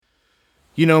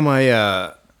You know my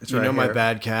It's you right know my here.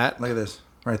 bad cat? Look at this.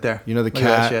 Right there. You know the Look at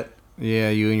that cat? shit. Yeah,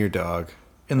 you and your dog.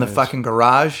 In the fucking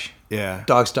garage. Yeah.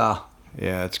 Dog style.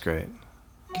 Yeah, that's great.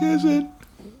 Kiss it.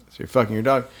 So you're fucking your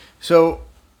dog. So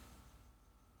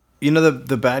you know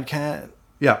the bad cat?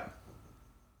 Yeah.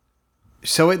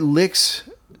 So it licks.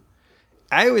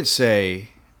 I would say,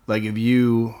 like, if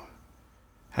you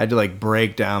had to like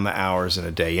break down the hours in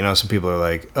a day, you know, some people are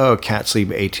like, oh, cats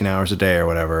sleep 18 hours a day or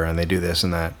whatever, and they do this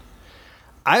and that.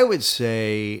 I would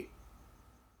say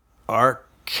our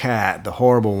cat, the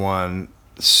horrible one,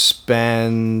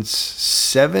 spends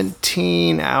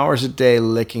 17 hours a day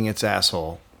licking its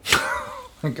asshole. Oh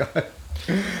my God.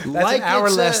 That's Like an hour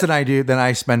it's less than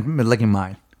I spend licking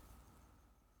mine.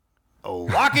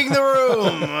 Locking the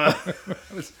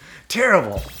room.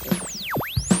 Terrible.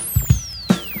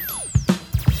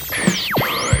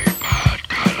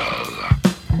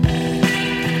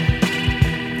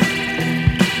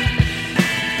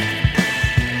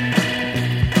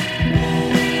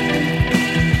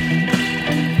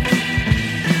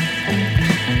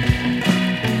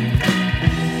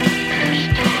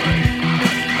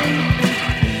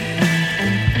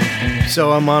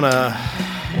 So I'm on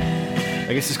I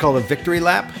guess it's called a victory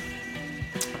lap.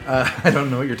 I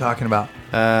don't know what you're talking about.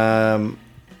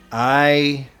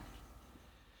 I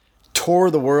tore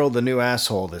the world a new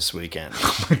asshole this weekend.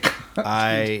 Oh my God.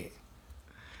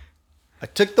 I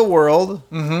took the world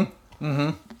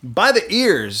by the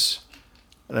ears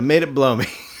and I made it blow me.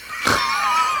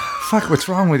 Fuck, what's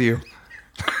wrong with you?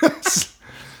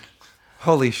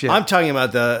 Holy shit. I'm talking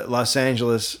about the Los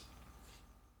Angeles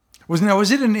Was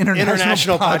it an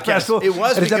international podcast. festival? It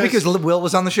was Is that because- because Will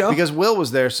was on the show? because Will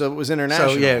was there, so it was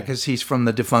international. So yeah, because he's from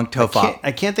the defunct Tofop.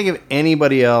 I can't think of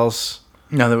anybody else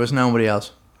No, there was nobody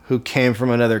else. who came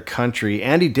from another country.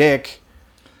 Andy Dick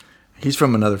He's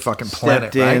from another fucking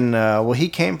planet, stepped right? in. Well, he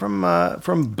came from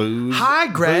Booze. Hi,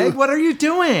 Greg. Boo- What are you He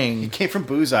doing? came from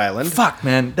Booze Island. Fuck,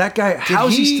 man. That guy. How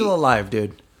is he he- still alive,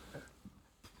 dude?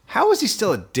 How is he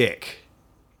still a dick?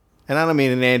 And I don't mean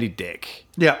an Andy Dick.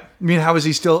 Yeah. I mean, how does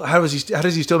he still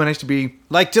manage to be?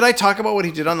 Like, did I talk about what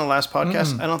he did on the last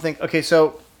podcast? I don't think. Okay,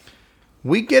 so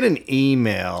we get an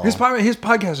email. His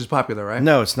podcast is popular, right?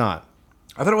 No, it's not.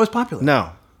 I thought it was popular.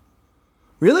 No.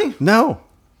 Really? No.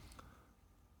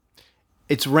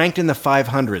 It's ranked in the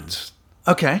 500s.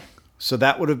 Okay. So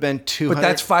that would have been 200. But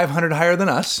that's 500 higher than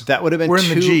us. That would have been We're in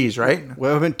the G's, right?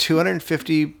 Would have been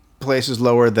 250 places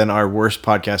lower than our worst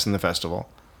podcast in the festival.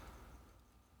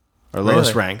 Our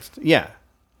lowest Really? ranked. Yeah.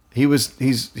 He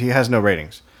has no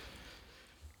ratings.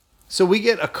 So we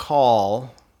get a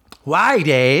call Why,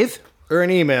 Dave? or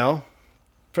an email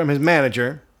from his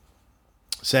manager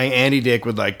saying Andy Dick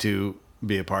would like to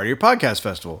be a part of your podcast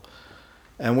festival.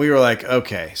 And we were like,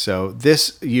 okay, so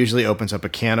this usually opens up a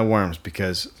can of worms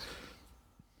because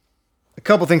a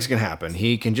couple things can happen.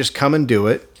 He can just come and do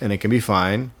it, and it can be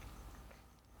fine.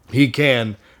 He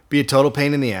can be a total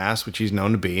pain in the ass, which he's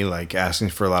known to be, like asking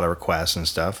for a lot of requests and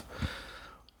stuff.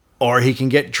 Or he can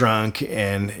get drunk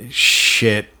and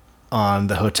shit on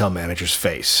the hotel manager's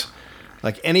face.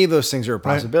 Like any of those things are a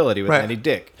possibility with Right. Andy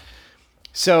Dick.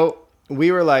 So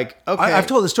we were like, okay. I've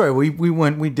told the story.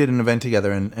 We did an event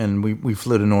together and we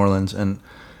flew to New Orleans and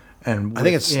I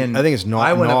think it's New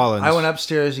Orleans. I went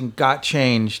upstairs and got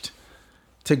changed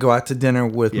to go out to dinner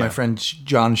with my Yeah. friend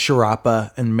John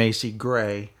Sharapa and Macy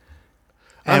Gray.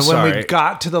 And I'm when we sorry.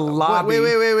 got to the lobby,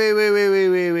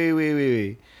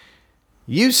 Wait.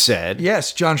 You said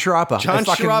yes, John Sharapa. John I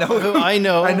fucking Sharapa, know who him. I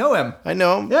know. I know him. I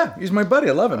know him. Yeah, he's my buddy.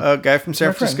 I love him. A guy from San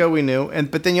My friend. Francisco we knew.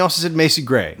 But then you also said Macy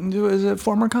Gray, He was a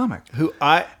former comic. who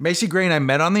I Macy Gray and I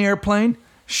met on the airplane.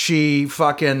 She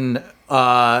fucking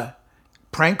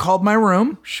prank called my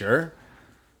room. sure.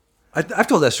 I've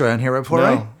told that story on here before, No,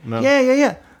 right? no.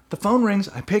 Yeah. The phone rings.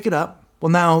 I pick it up. Well,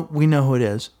 now we know who it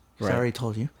is. 'Cause Right. I already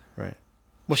told you. Right.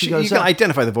 Well, She you goes can up.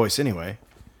 identify the voice anyway.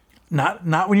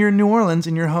 Not when you're in New Orleans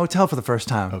in your hotel for the first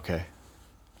time. Okay.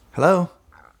 Hello?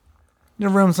 Your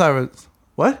room service.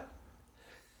 What?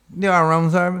 You are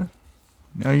room service?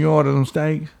 Now you order some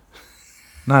steaks?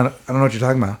 No, I don't know what you're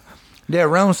talking about. Yeah,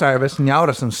 room service, and you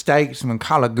order some steaks, some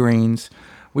collard greens.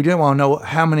 We didn't want to know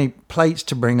how many plates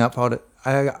to bring up.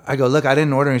 I go, look, I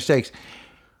didn't order any steaks.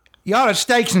 You ordered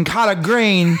steaks and collard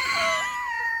green.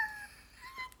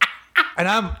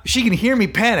 And she can hear me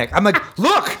panic. I'm like,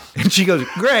 look! And she goes,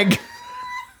 Greg.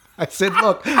 I said,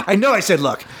 look. I know I said,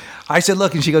 look. I said,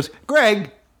 look, and she goes,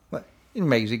 Greg. What?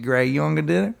 Macy Gray, you want to go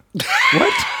to dinner?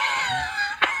 What?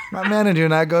 My manager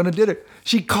and I going to dinner.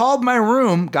 She called my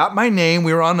room, got my name.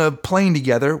 We were on a plane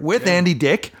together with Andy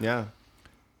Dick, Yeah.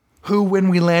 who when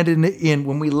we landed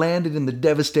in the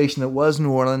devastation that was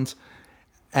New Orleans,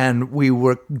 and we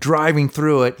were driving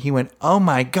through it. He went, "Oh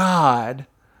my God.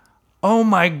 Oh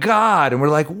my God." And we're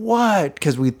like, "What?"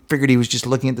 Because we figured he was just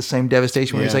looking at the same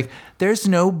devastation where he's Yeah. like, "There's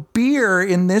no beer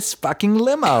in this fucking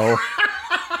limo."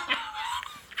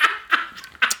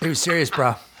 He was serious,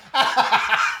 bro.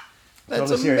 That's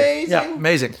Totally serious. amazing. Yeah,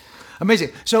 amazing. Amazing.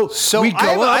 So we go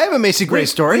I up. have a Macy Gray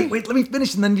story. Wait, let me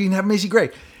finish and then you can have Macy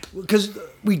Gray. Because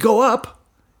we go up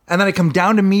and then I come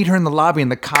down to meet her in the lobby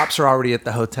and the cops are already at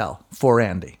the hotel for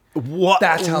Andy. What?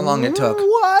 That's how long it took.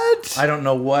 What? I don't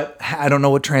know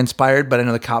what transpired, but I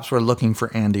know the cops were looking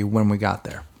for Andy when we got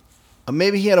there.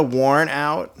 Maybe he had a warrant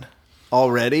out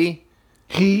already.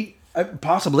 He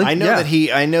possibly. I know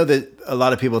yeah. I know that a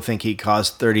lot of people think he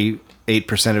caused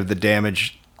 38% of the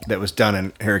damage that was done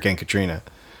in Hurricane Katrina.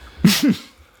 A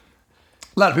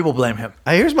lot of people blame him.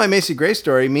 Here's my Macy Gray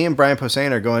story. Me and Brian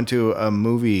Posehn are going to a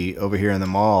movie over here in the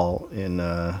mall in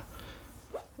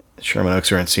Sherman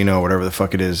Oaks or Encino or whatever the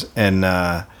fuck it is, and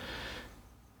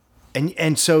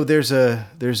so there's a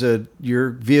your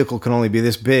vehicle can only be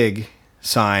this big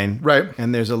sign, Right.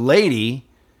 And there's a lady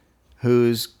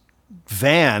whose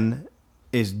van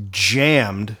is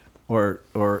jammed or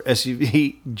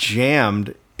SUV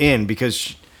jammed in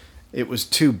because it was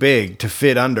too big to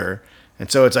fit under.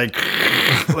 And so it's like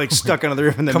stuck under the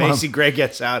roof, and then Come on. Macy Gray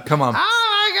gets out. Come on. Oh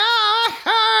my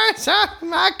God,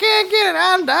 I can't get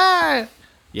it undone.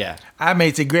 Yeah. I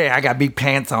made it great. I got big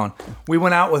pants on. We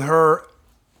went out with her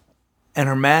and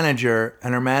her manager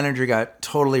got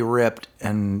totally ripped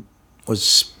and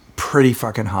was pretty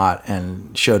fucking hot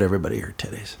and showed everybody her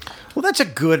titties. Well, that's a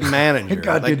good manager.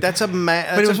 God, like dude. that's a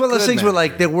man. But it was one of those things where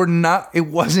like they were not. It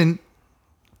wasn't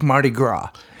Mardi Gras.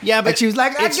 Yeah, but and she was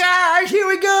like, it's- "Guys, here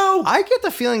we go." I get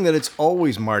the feeling that it's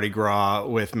always Mardi Gras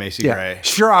with Macy Gray.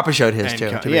 Sharappa showed his And too.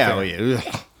 to be yeah, fair. well,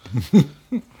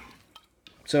 yeah.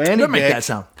 So Andy Don't make Dick. that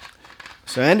sound.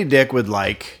 So Andy Dick would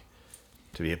like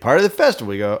to be a part of the festival.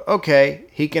 We go, okay,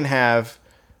 he can have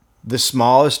the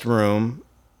smallest room,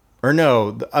 or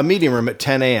no, a medium room at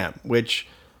 10 a.m. Which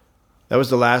that was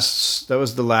the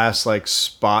last like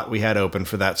spot we had open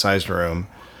for that sized room,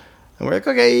 and we're like,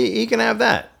 okay, he can have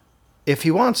that if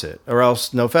he wants it, or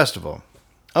else no festival.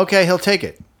 Okay, he'll take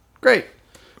it. Great.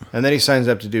 And then he signs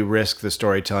up to do Risk, the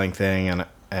storytelling thing,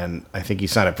 and I think he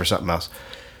signed up for something else.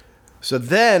 So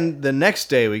then the next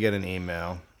day we get an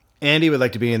email. Andy would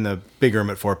like to be in the big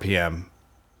room at 4 p.m.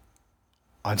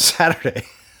 on Saturday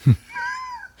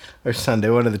or Sunday,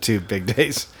 one of the two big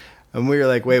days. And we were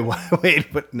like, wait,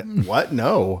 what?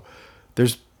 No.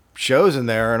 There's shows in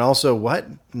there, and also what?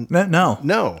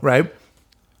 No. Right?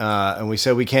 And we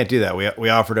said we can't do that. We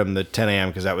offered him the 10 a.m.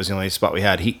 because that was the only spot we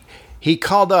had. He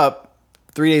called up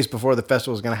 3 days before the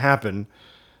festival was going to happen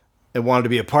and wanted to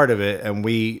be a part of it, and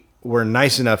we were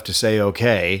nice enough to say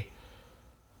okay,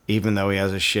 even though he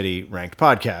has a shitty ranked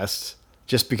podcast,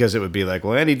 just because it would be like,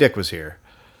 well, Andy Dick was here.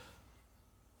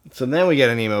 So then we get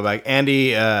an email back.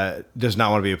 Andy does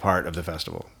not want to be a part of the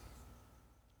festival.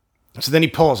 So then he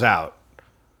pulls out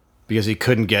because he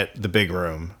couldn't get the big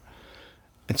room.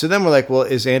 And so then we're like, well,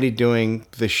 is Andy doing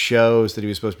the shows that he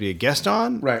was supposed to be a guest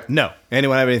on? Right. No. Andy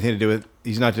won't have anything to do with,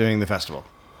 he's not doing the festival.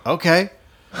 Okay.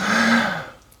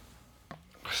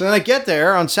 So then I get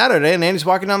there on Saturday, and Andy's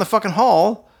walking down the fucking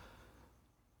hall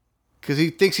because he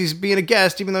thinks he's being a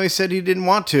guest, even though he said he didn't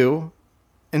want to.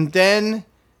 And then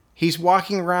he's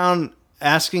walking around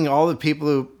asking all the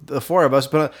people, the four of us,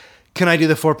 but can I do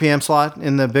the 4 p.m. slot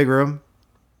in the big room?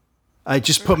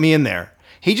 Just put me in there.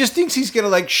 He just thinks he's going to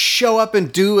like show up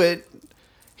and do it.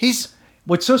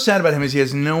 What's so sad about him is he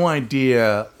has no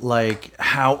idea like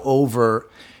how over.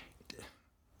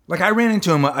 Like I ran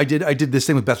into him. I did this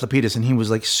thing with Beth Lapidus, and he was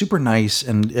like super nice,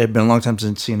 and it had been a long time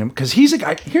since I'd seen him because he's a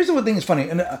guy. Here's the one thing that's funny,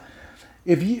 and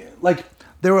if you like,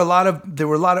 there were a lot of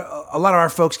our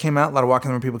folks came out, a lot of Walking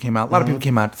the Room people came out, a lot of people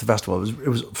came out to the festival. It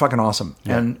was fucking awesome,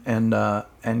 Yeah.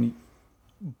 and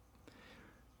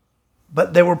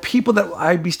but there were people that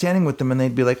I'd be standing with them, and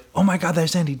they'd be like, "Oh my God,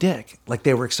 there's Andy Dick!" Like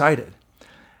they were excited,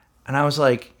 and I was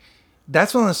like.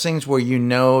 That's one of those things where you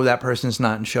know that person's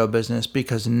not in show business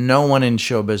because no one in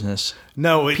show business.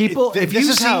 No,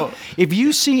 If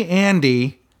you see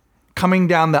Andy coming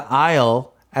down the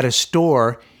aisle at a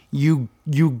store, you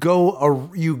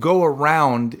go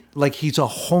around like he's a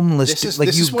homeless. This like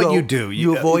is what you do.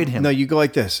 You avoid him. No, you go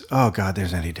like this. Oh God,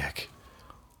 there's Andy Dick.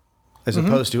 As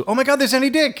opposed to, oh my God, there's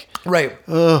Andy Dick. Right.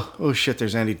 Oh shit,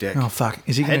 there's Andy Dick. Oh fuck.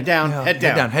 Is he Head down, no, head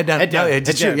down. Head down. Head down, No, head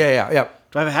it's true. down. Yeah.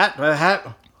 Do I have a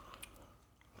hat?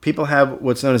 People have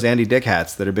what's known as Andy Dick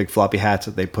hats that are big floppy hats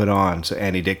that they put on so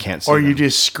Andy Dick can't see Or you them.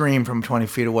 just scream from 20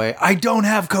 feet away, "I don't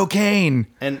have cocaine."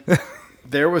 And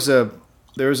there was a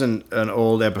there was an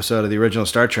old episode of the original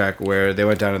Star Trek where they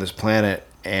went down to this planet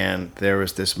and there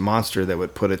was this monster that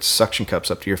would put its suction cups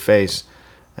up to your face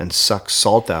and suck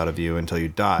salt out of you until you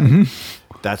died.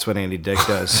 Mm-hmm. That's what Andy Dick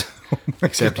does.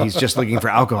 Except he's just looking for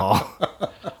alcohol.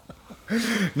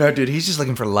 No, dude, he's just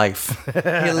looking for life.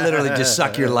 He'll literally just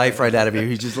suck your life right out of you.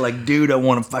 He's just like, dude, I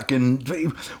want to fucking...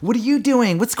 What are you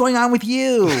doing? What's going on with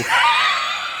you?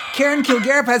 Karen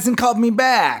Kilgariff hasn't called me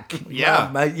back. Yeah.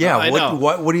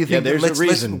 What do you think? Yeah, there's a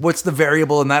reason. What's the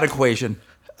variable in that equation?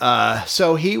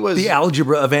 So he was... The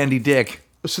algebra of Andy Dick.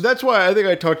 So that's why I think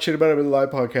I talked shit about him in the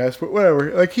live podcast, but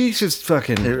whatever. Like, he's just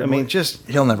fucking... I mean, just...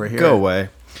 He'll never hear Go it. away.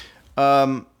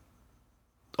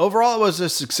 Overall, it was a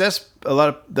success.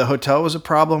 The hotel was a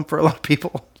problem for a lot of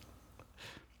people.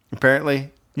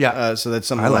 Apparently. Yeah. So that's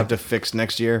something we'll have to fix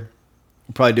next year.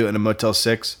 We'll probably do it in a Motel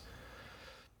 6.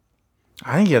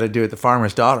 I think you got to do it the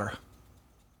farmer's daughter.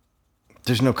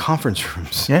 There's no conference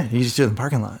rooms. Yeah, you just do it in the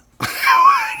parking lot.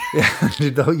 Yeah,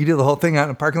 you do the whole thing out in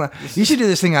the parking lot. You should do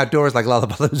this thing outdoors like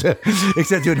Lollapalooza,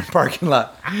 except do it in the parking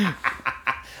lot.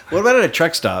 What about at a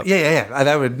truck stop? Yeah.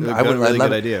 That would. I would. Really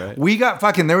good idea. Right? We got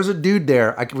fucking. There was a dude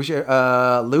there.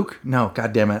 Luke? No,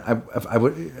 god damn it. I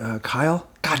would. Kyle?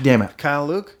 God damn it. Kyle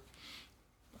Luke?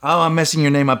 Oh, I'm messing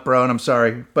your name up, bro, and I'm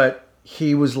sorry. But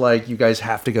he was like, "You guys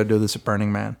have to go do this at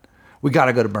Burning Man. We got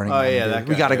to go to Burning Man. Yeah, dude. that guy,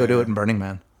 we got to go do it in Burning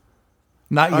Man.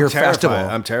 Not your festival.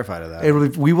 I'm terrified of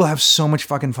that. We will have so much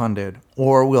fucking fun, dude.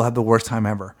 Or we'll have the worst time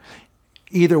ever.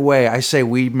 Either way, I say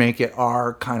we make it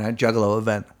our kind of Juggalo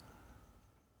event.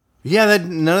 Yeah,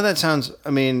 none of that sounds.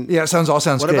 I mean, yeah, it sounds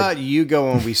good. What about you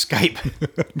go and we Skype?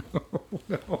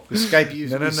 No. We Skype you.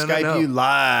 No. You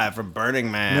live from Burning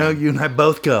Man. No, you and I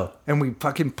both go, and we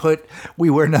fucking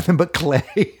we wear nothing but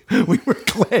clay. We wear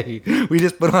clay. We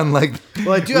just put on like.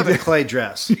 Well, I do have a clay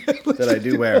dress that I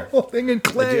do wear. Whole thing in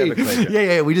clay. I do have a clay dress.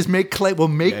 Yeah. We just make clay. We'll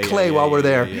make clay while we're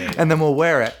there, and then we'll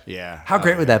wear it. Yeah. How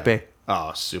great would that be?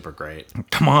 Oh, super great.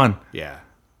 Come on. Yeah.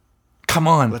 Come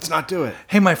on. Let's not do it.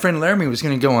 Hey, my friend Laramie was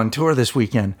going to go on tour this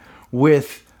weekend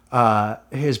with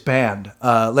his band.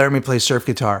 Laramie plays surf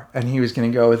guitar, and he was going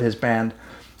to go with his band.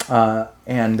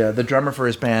 And the drummer for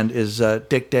his band is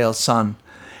Dick Dale's son.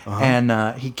 Uh-huh.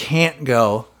 And he can't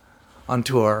go on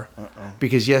tour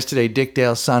because yesterday Dick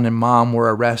Dale's son and mom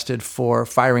were arrested for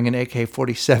firing an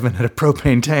AK-47 at a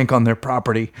propane tank on their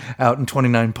property out in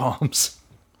 29 Palms.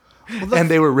 Well, and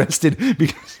they were arrested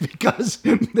because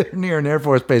they're near an Air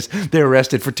Force base. They're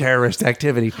arrested for terrorist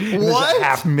activity. And what?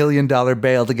 There's a $500,000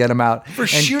 bail to get them out. For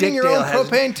shooting your own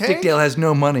propane tank? Dick Dale has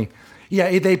no money.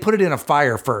 Yeah, they put it in a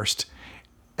fire first.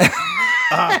 You say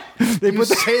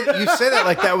that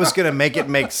like that was going to make it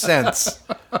make sense.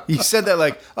 You said that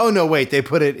like, oh, no, wait, they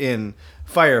put it in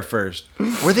fire first.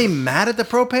 Were they mad at the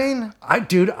propane? I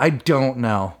don't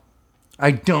know.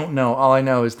 I don't know. All I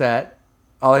know is that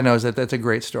that's a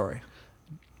great story.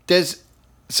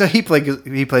 So he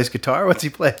plays guitar? What's he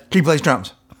play? He plays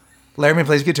drums. Laramie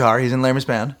plays guitar. He's in Laramie's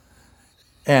band.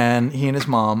 And he and his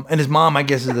mom, I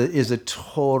guess, is a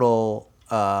total,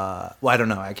 well, I don't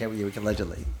know. I can't, we can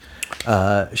allegedly.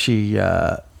 Someone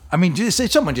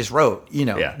just wrote,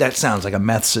 that sounds like a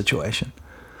meth situation.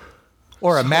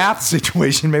 Or a math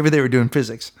situation. Maybe they were doing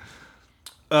physics.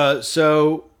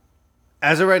 So,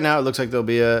 as of right now, it looks like there'll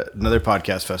be another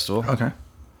podcast festival. Okay.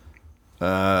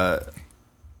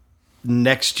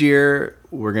 Next year,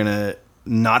 we're going to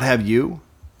not have you.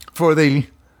 For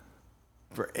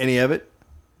any of it.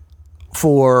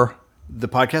 For the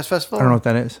podcast festival? I don't know what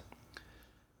that is.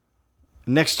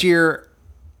 Next year,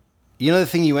 you know the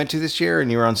thing you went to this year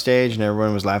and you were on stage and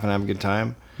everyone was laughing and having a good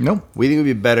time? Nope. We think it would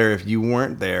be better if you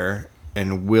weren't there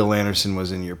and Will Anderson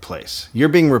was in your place. You're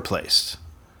being replaced.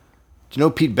 Do you know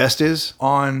who Pete Best is?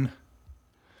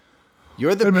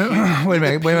 You're the Wait a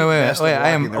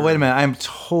minute. I am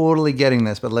totally getting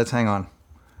this, but let's hang on.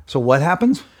 So what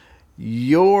happens?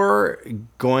 You're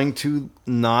going to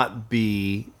not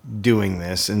be doing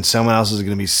this, and someone else is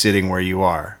going to be sitting where you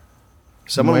are.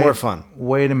 Someone more fun.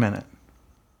 Wait a minute.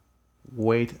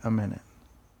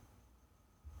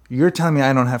 You're telling me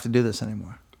I don't have to do this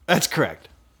anymore? That's correct.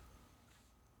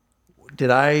 Did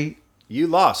I? You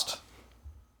lost.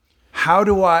 How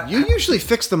do I? You usually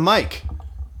fix the mic.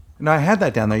 No, I had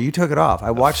that down there. You took it off.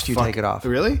 I watched you take it off.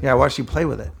 Really? Yeah, I watched you play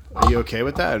with it. Are you okay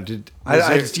with that?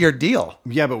 It's your deal.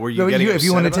 Yeah, but were you getting if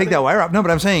you want to take it? that wire off? No, but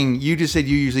I'm saying you just said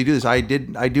you usually do this. I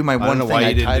do my one thing.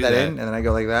 I tie that in, and then I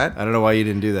go like that. I don't know why you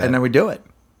didn't do that. And then we do it.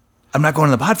 I'm not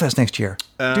going to the Podfest next year.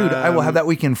 Dude, I will have that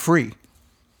weekend free.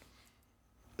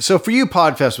 So for you,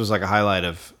 Podfest was like a highlight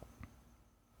of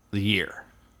the year.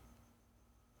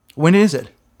 When is it?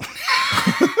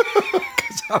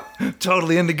 'Cause I'm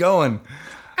totally into going.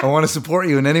 I want to support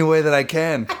you in any way that I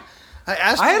can. I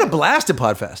asked. I had a blast at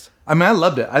Podfest. I mean, I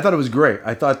loved it. I thought it was great.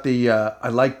 I thought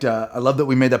I love that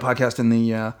we made that podcast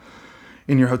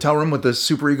in your hotel room with the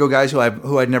super ego guys who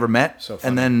I'd never met. So funny.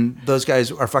 And then those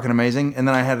guys are fucking amazing. And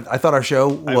then I thought our show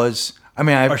was.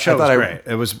 Our show was great.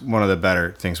 It was one of the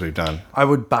better things we've done. I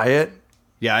would buy it.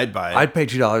 Yeah, I'd buy it. I'd pay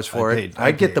 $2 for it.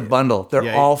 I'd get the pay it. bundle. They're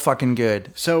Yeah, all fucking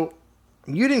good. So,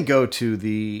 you didn't go to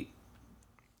the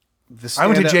I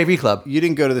went to stand-up- JV Club. You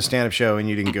didn't go to the stand-up show, and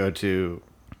you didn't go to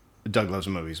Doug Loves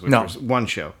Movies, which No. was one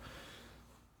show.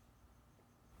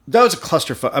 That was a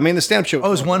clusterfuck. I mean, the stand-up show. Oh, it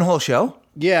was one whole show?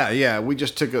 Yeah. We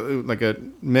just took a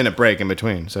minute break in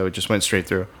between, so it just went straight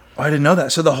through. Oh, I didn't know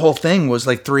that. So the whole thing was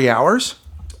like 3 hours?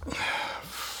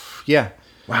 Yeah.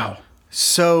 Wow.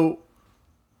 So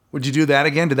Would you do that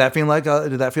again? Did that feel like a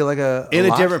in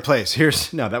lot? a different place.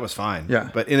 That was fine. Yeah.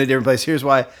 But in a different place. Here's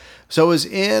why. So it was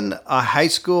in a high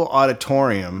school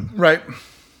auditorium. Right.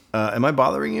 Am I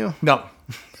bothering you? No.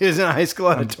 It was in a high school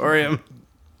auditorium.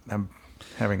 I'm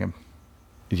having a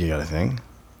You got a thing?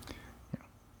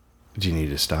 Do you need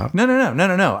to stop? No.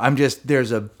 I'm just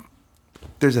there's a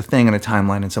thing in a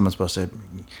timeline and someone's supposed to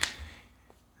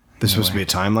There's supposed to be a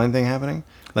timeline thing happening?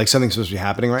 Like something's supposed to be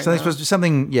happening right something's now? supposed to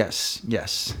something yes.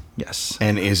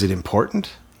 And is it important?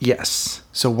 Yes.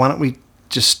 So why don't we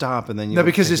just stop and then you No,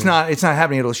 because it's not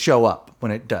happening, it'll show up when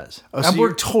it does. Oh, so and we're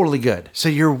you're- totally good. So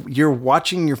you're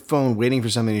watching your phone waiting for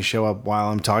something to show up while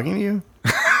I'm talking to you?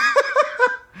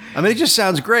 I mean, it just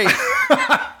sounds great.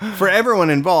 For everyone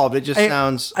involved, it just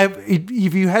sounds...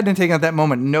 If you hadn't taken out that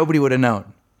moment, nobody would have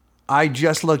known. I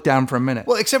just looked down for a minute.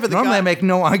 Well, except for the Normally guy... I make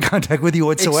no eye contact with you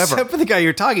whatsoever. Except for the guy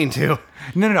you're talking to.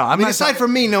 No. I'm I mean, not aside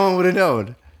from me, no one would have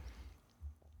known.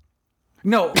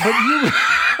 No, but you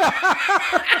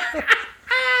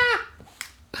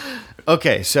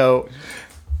Okay, so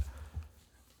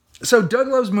Doug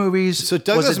Loves Movies So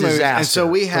Doug was Loves a Movies, disaster and so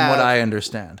we from have- what I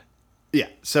understand. yeah,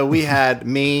 so we had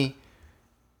me,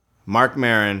 Mark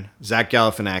Maron, Zach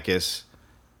Galifianakis,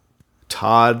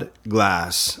 Todd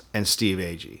Glass, and Steve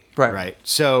Agee. Right.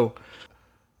 So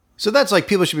that's like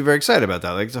people should be very excited about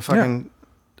that. Like it's a fucking.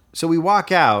 So we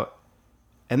walk out,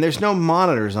 and there's no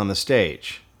monitors on the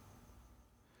stage.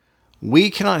 We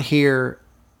cannot hear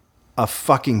a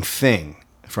fucking thing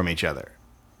from each other.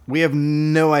 We have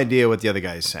no idea what the other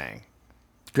guy is saying.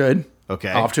 Good.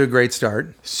 Okay. Off to a great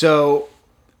start. So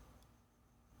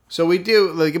we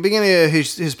do like at the beginning of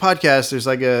his podcast. There's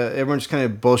like everyone just kind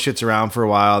of bullshits around for a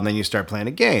while, and then you start playing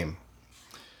a game.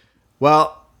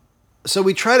 Well, so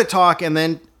we try to talk, and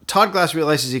then Todd Glass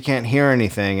realizes he can't hear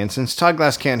anything, and since Todd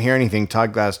Glass can't hear anything,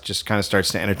 Todd Glass just kind of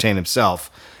starts to entertain himself.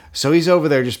 So he's over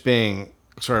there just being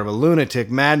sort of a lunatic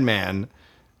madman,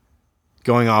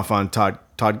 going off on Todd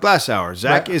Glass hour.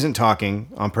 Zach Right. isn't talking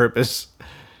on purpose.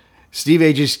 Steve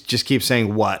A just keeps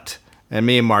saying what, and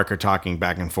me and Mark are talking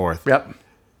back and forth. Yep.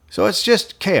 So it's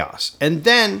just chaos. And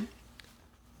then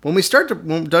when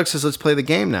Doug says, let's play the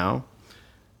game now,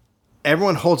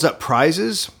 everyone holds up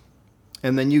prizes,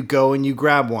 and then you go and you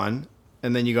grab one,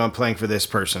 and then you go, I'm playing for this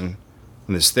person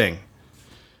and this thing.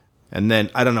 And then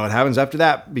I don't know what happens after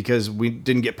that because we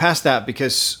didn't get past that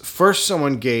because first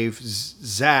someone gave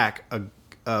Zach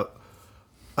a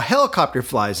helicopter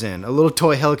flies in, a little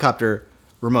toy helicopter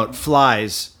remote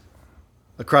flies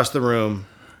across the room.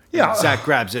 Yeah. Zach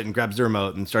grabs it and grabs the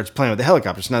remote and starts playing with the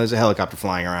helicopter. So now there's a helicopter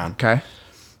flying around. Okay.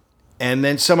 And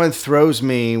then someone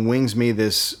wings me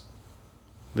this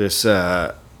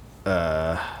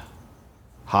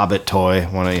Hobbit toy,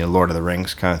 one of Lord of the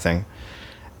Rings kind of thing.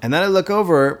 And then I look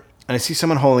over and I see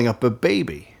someone holding up a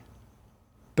baby.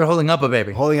 They're holding up a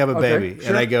baby. Okay, Baby. sure.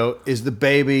 And I go, is the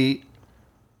baby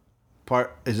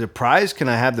is it a prize? Can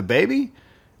I have the baby?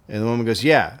 And the woman goes,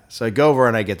 yeah. So I go over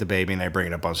and I get the baby and I bring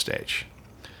it up on stage.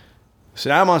 So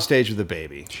now I'm on stage with the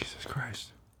baby. Jesus Christ.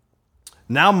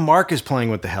 Now Mark is playing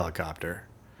with the helicopter.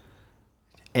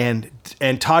 And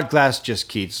Todd Glass just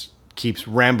keeps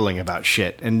rambling about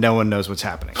shit and no one knows what's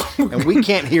happening. And we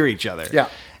can't hear each other. Yeah.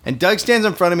 And Doug stands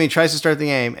in front of me, tries to start the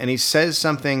game, and he says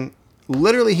something.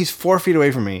 Literally, he's 4 feet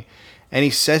away from me, and he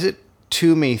says it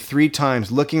to me 3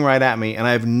 times, looking right at me, and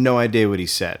I have no idea what he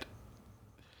said.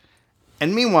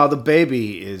 And meanwhile, the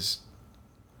baby is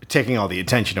taking all the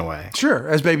attention away. Sure,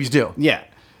 as babies do. Yeah.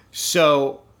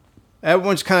 So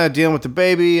everyone's kind of dealing with the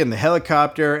baby and the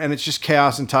helicopter, and it's just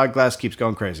chaos, and Todd Glass keeps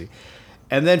going crazy.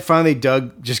 And then finally,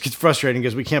 Doug just gets frustrated and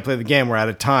goes, we can't play the game, we're out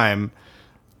of time.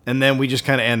 And then we just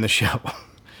kind of end the show.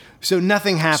 So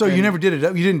nothing happened. So you never did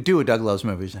it. You didn't do a Doug Loves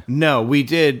Movies. No, we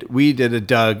did a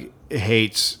Doug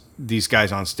hates these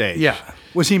guys on stage. Yeah.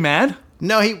 Was he mad?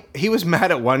 No, he was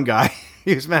mad at one guy.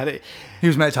 He was mad at He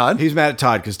was mad at Todd? He was mad at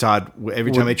Todd because Todd,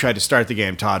 every time they tried to start the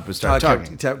game, Todd would start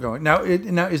talking. Kept going. Now,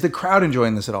 is the crowd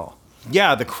enjoying this at all?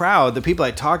 Yeah, the crowd, the people I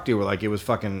talked to were like, it was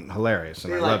fucking hilarious,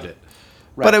 and I loved it.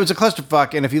 Right. But it was a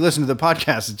clusterfuck, and if you listen to the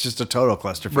podcast, it's just a total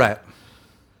clusterfuck. Right.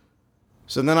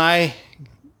 So then I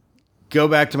go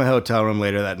back to my hotel room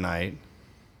later that night,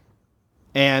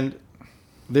 and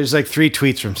there's like 3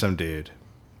 tweets from some dude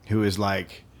who is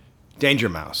like, Danger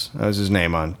Mouse. That was his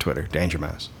name on Twitter, Danger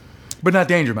Mouse. But not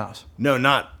Danger Mouse. No,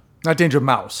 not Danger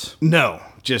Mouse. No,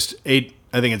 just I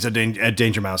think it's a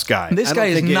Danger Mouse guy. This guy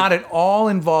is not at all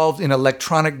involved in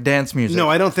electronic dance music. No,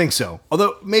 I don't think so.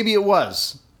 Although maybe it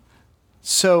was.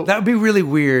 So That would be really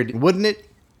weird. wouldn't it?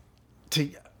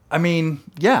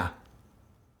 Yeah.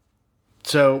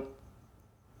 So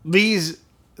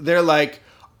they're like,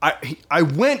 I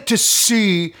went to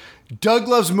see Doug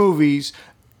Loves Movies,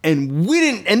 and we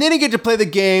didn't, and they didn't get to play the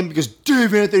game because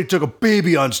Dave Anthony took a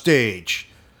baby on stage.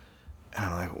 And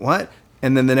I'm like, what?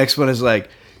 And then the next one is like,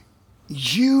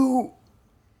 you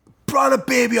brought a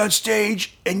baby on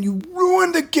stage and you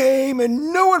ruined the game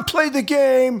and no one played the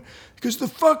game because the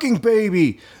fucking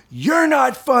baby. You're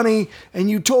not funny and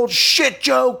you told shit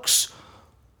jokes.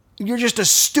 You're just a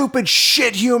stupid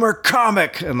shit humor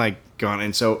comic. And like gone.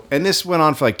 And this went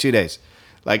on for like 2 days.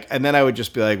 Like, and then I would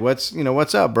just be like, what's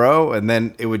up, bro? And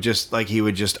then it would just like, he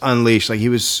would just unleash. Like he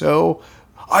was so,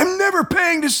 I'm never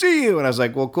paying to see you. And I was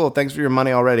like, well, cool. Thanks for your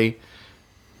money already.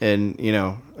 And,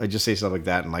 I just say stuff like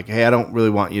that. And like, hey, I don't really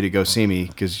want you to go see me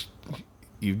because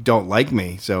you don't like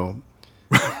me. So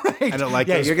Right. I don't like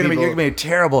yeah, those you're gonna people. be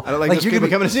terrible. I don't like those people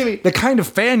coming to see me. The kind of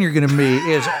fan you're gonna be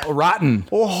is rotten.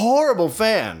 A horrible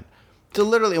fan. So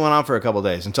literally went on for a couple of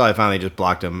days until I finally just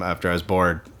blocked him after I was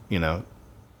bored,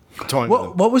 toying with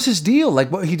him. What was his deal?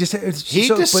 Like, what he just He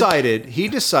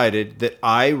decided that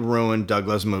I ruined Doug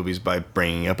Loves Movies by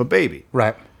bringing up a baby.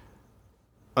 Right.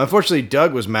 Unfortunately,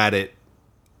 Doug was mad at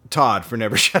Todd for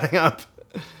never shutting up.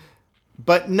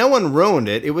 But no one ruined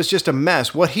it. It was just a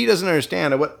mess. What he doesn't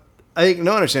understand, and what I think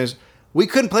no one understands, we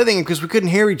couldn't play the game because we couldn't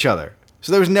hear each other.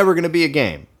 So there was never going to be a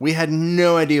game. We had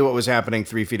no idea what was happening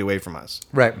 3 feet away from us.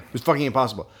 Right. It was fucking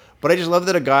impossible. But I just love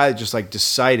that a guy just like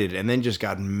decided and then just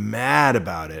got mad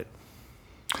about it.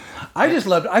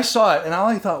 I saw it, and all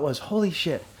I thought was, holy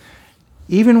shit.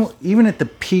 Even at the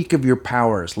peak of your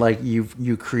powers, like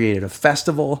you created a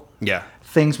festival. Yeah.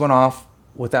 Things went off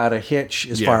without a hitch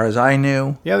as Yeah. far as I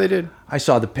knew. Yeah, they did. I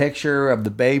saw the picture of the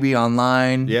baby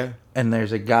online. Yeah. And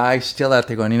there's a guy still out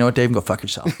there going, you know what, Dave, go fuck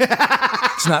yourself.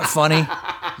 It's not funny.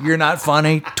 You're not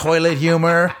funny. Toilet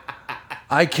humor.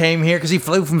 I came here because he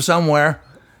flew from somewhere.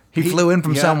 He flew in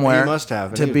from somewhere. He must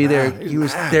have. To be there. He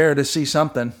was there to see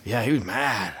something. Yeah, he was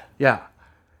mad. Yeah.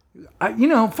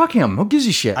 Fuck him. Who gives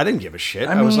a shit? I didn't give a shit.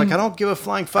 I I was mean, like, I don't give a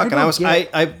flying fuck. I And don't get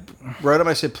I wrote him,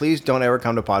 I said, please don't ever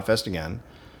come to Podfest again.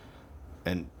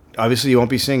 And obviously you won't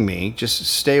be seeing me. Just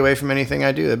stay away from anything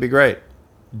I do. That'd be great.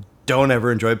 Don't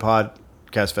ever enjoy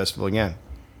Podcast Festival again.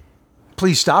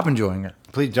 Please stop enjoying it.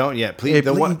 Please don't yet. Please,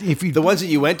 the ones that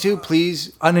you went to,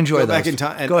 please Unenjoy go those. back in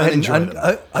time and Go ahead unenjoy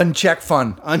them. uncheck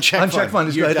fun. Uncheck fun.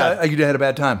 is You're good. done. You had a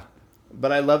bad time.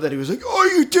 But I love that he was like,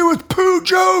 all you do is poo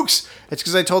jokes. It's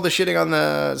because I told the shitting on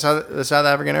the South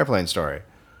African airplane story.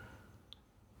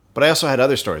 But I also had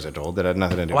other stories I told that had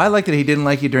nothing to do Well, I with it. like that he didn't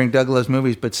like you during Douglas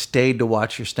movies, but stayed to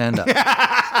watch your stand-up.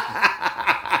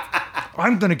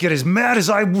 I'm going to get as mad as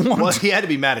I want. Well, he had to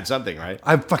be mad at something, right?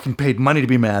 I fucking paid money to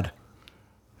be mad.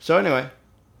 So anyway,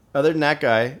 other than that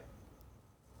guy,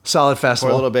 Solid poor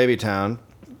festival. little baby town,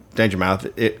 Danger Mouth.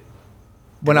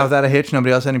 Went out without a hitch.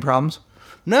 Nobody else had any problems?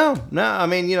 No. I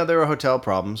mean, there were hotel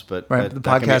problems, but Right. that The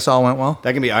can podcast be, all went well.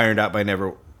 that can be ironed out by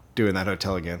never doing that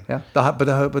hotel again. Yeah. But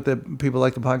the people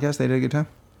like the podcast. They did a good time.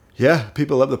 Yeah,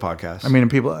 people love the podcast. I mean,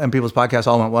 and people's podcasts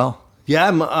all went well. yeah,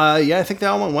 I think they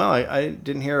all went well. I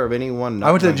didn't hear of anyone. Not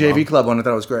I went to the doing JV well. Club one. I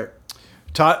thought it was great.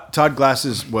 Todd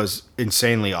Glasses was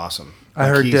insanely awesome. I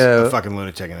heard, he's a fucking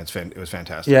lunatic, and it was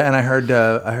fantastic. Yeah, and I heard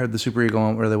the Super Ego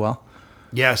went really well.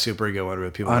 Yeah, super ego one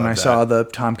with people. And I loved saw that.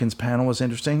 the Tompkins panel was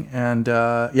interesting, and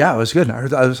it was good.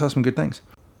 I saw some good things.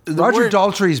 Roger word-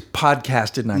 Daltrey's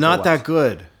podcast did not go Not well. that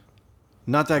good.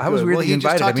 Not that good. I was weirdly he just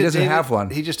invited him. talked He to doesn't David- have one.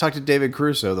 He just talked to David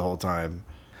Crusoe the whole time,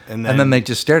 and And then they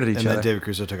just stared at each and other. then David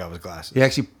Crusoe took off his glasses. He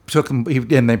actually took them,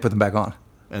 and they put them back on.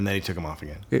 And then he took them off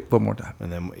again, One more time. and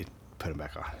then he put them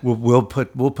back on. We'll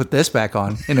put this back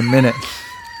on in a minute.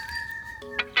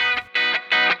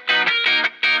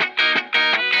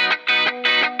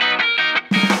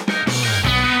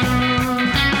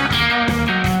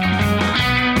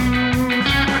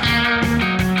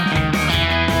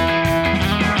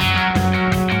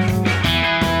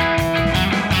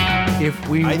 If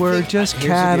we I were think- just here's the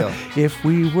cattle, deal. if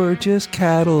we were just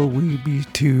cattle, we'd be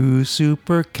two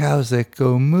super cows that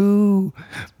go moo,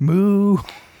 moo.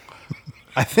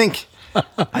 I think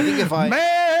if I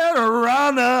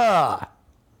Man-a-rana.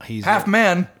 he's Half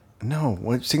man. no,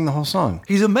 what, sing the whole song.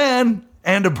 He's a man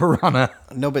and a piranha.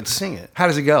 No, but sing it. How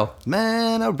does it go?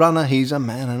 Man a runner, he's a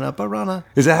man and a piranha.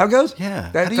 Is that how it goes?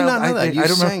 Yeah. How do you not know that? You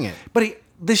don't sang it. But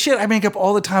the shit I make up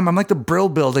all the time. I'm like the Brill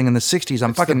Building in the 60s.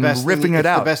 I'm fucking riffing it It's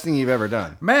out. the best thing you've ever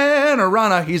done.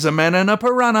 Man-a-rana. He's a man and a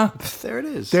piranha. There it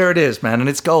is. There it is, man. And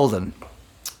it's golden.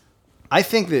 I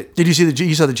think that Did you see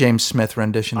you saw the James Smith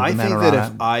rendition of I the think Man-a-Rana?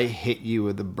 that if I hit you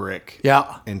with a brick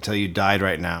Yeah. until you died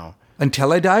right now.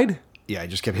 Until I died? Yeah, I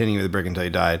just kept hitting you with a brick until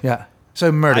you died. Yeah. So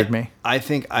he murdered me. I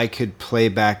think I could play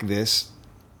back this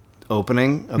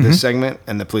opening of this segment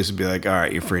and the police would be like, all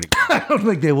right, you're free to go. I don't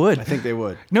think they would. I think they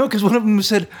would. No, because one of them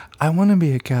said, I want to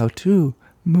be a cow too.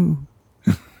 Moo.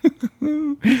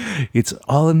 It's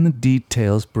all in the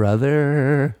details,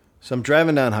 brother. So I'm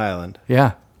driving down Highland.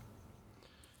 Yeah.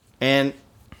 And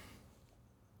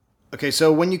okay,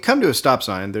 so when you come to a stop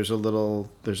sign, there's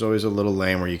always a little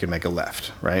lane where you can make a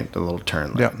left, right? The little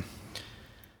turn lane. Yeah.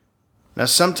 Now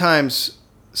sometimes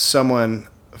someone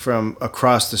from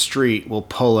across the street will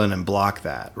pull in and block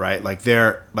that, right? Like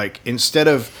they're like instead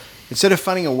of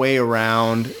finding a way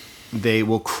around, they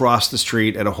will cross the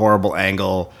street at a horrible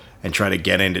angle and try to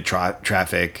get into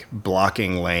traffic,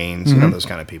 blocking lanes, you know, those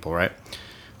kind of people, right?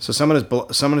 So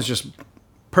someone is just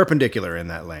perpendicular in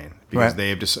that lane because Right. they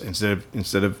have just instead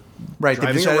of Right, they've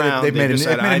driving decided- around, they've made a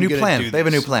decided, new "I'm gonna plan. do They have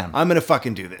a new this. plan." I'm gonna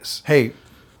fucking do this. Hey,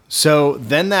 So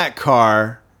then that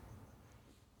car,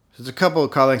 there's a couple of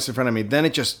car lengths in front of me. Then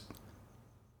it just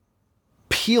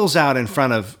peels out in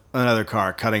front of another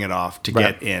car, cutting it off to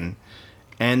Right. get in,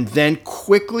 and then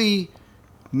quickly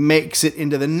makes it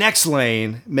into the next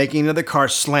lane, making another car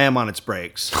slam on its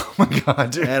brakes. oh my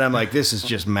God, dude. And I'm like, this is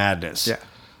just madness. Yeah.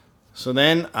 So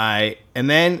then and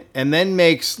then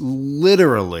makes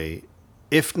literally,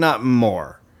 if not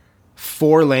more,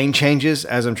 4 lane changes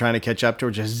as I'm trying to catch up to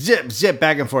her, just zip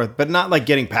back and forth, but not like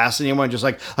getting past anyone, just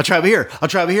like, I'll try over here, I'll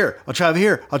try over here, I'll try over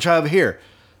here, I'll try over here.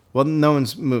 Well, no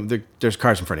one's moved. There's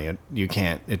cars in front of you. You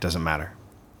can't, it doesn't matter.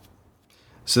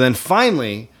 So then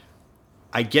finally,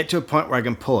 I get to a point where I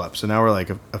can pull up. So now we're like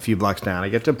a few blocks down. I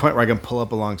get to a point where I can pull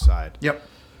up alongside. Yep.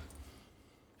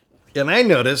 And I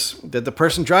notice that the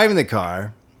person driving the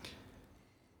car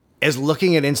is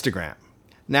looking at Instagram.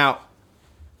 Now,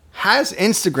 has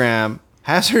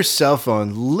her cell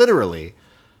phone literally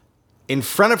in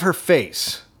front of her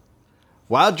face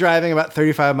while driving about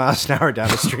 35 miles an hour down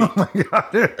the street. Oh my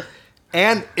God.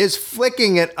 And is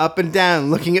flicking it up and down,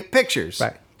 looking at pictures.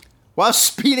 Right. While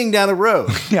speeding down the road.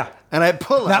 Yeah. And I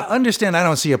pull Now, up. understand, I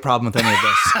don't see a problem with any of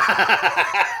this.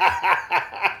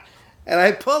 And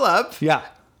I pull up Yeah.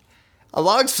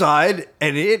 alongside,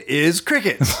 and it is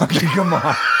crickets. Come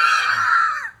on.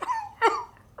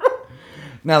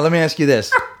 Now, let me ask you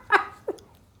this.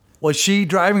 Was she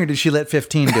driving or did she let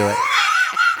 15 do it?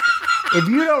 If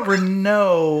you don't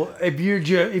know, if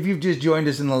you've just joined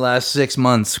us in the last 6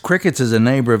 months, Crickets is a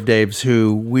neighbor of Dave's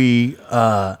who we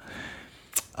was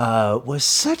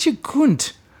such a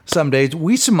cunt some days.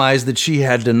 We surmised that she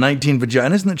had 19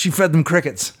 vaginas and that she fed them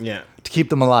crickets Yeah. to keep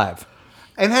them alive.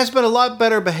 And has been a lot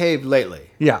better behaved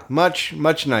lately. Yeah. Much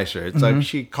nicer. It's like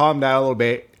she calmed down a little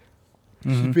bit.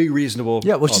 She's being reasonable.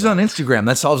 Yeah, well, all she's that. on Instagram.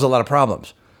 That solves a lot of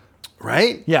problems.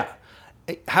 Right? Yeah.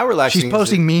 How relaxing She's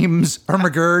posting memes,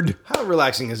 Ermagerd. How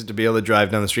relaxing is it to be able to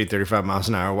drive down the street 35 miles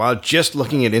an hour while just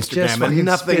looking at Instagram Just and fucking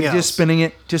nothing else? Just spinning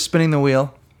it. Just spinning the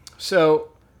wheel. So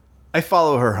I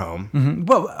follow her home.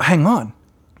 Well, hang on.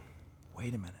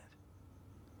 Wait a minute.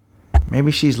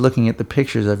 Maybe she's looking at the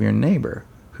pictures of your neighbor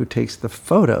who takes the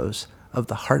photos of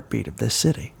the heartbeat of this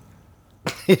city.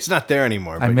 He's not there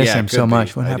anymore. I but miss yeah, him could so be.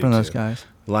 much. What I happened do to those too. guys?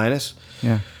 Linus.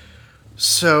 Yeah.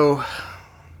 So,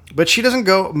 but she doesn't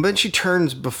go. But she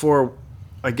turns before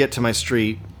I get to my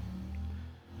street.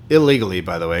 Illegally,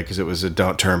 by the way, because it was a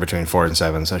don't turn between 4 and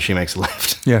 7. So she makes a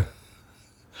left. Yeah.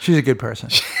 She's a good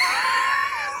person.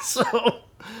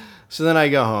 So then I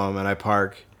go home and I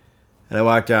park and I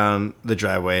walk down the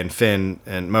driveway and Finn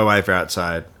and my wife are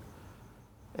outside.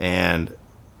 And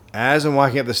as I'm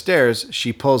walking up the stairs,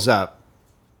 she pulls up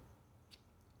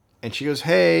and she goes,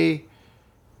 "Hey."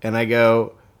 And I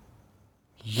go,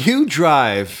 "You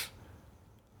drive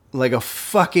like a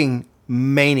fucking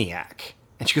maniac."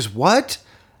 And she goes, "What?"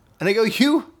 And I go,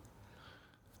 "You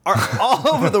are all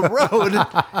over the road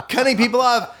cutting people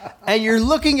off, and you're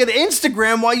looking at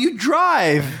Instagram while you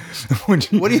drive." What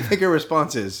do you think her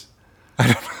response is? I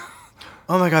don't know.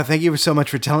 "Oh my God, thank you so much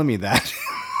for telling me that."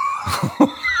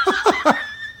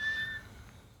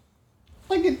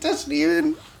 doesn't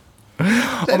even.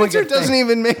 That my answer God, doesn't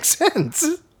even make sense.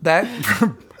 That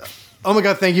Oh my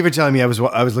God! Thank you for telling me I was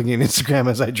looking at Instagram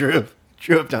as I drove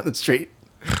up down the street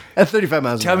at 35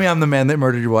 miles. tell me I'm the man that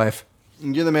murdered your wife.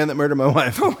 You're the man that murdered my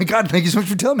wife. Oh my God, thank you so much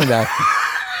for telling me that.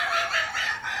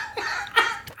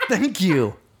 Thank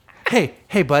you.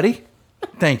 Hey, buddy.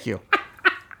 Thank you.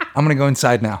 I'm going to go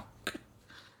inside now.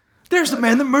 There's the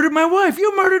man that murdered my wife.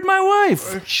 You murdered my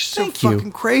wife. So Thank you.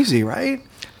 fucking crazy, right?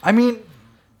 I mean,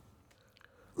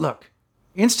 look,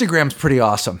 Instagram's pretty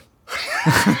awesome.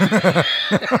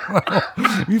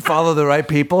 If you follow the right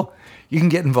people, you can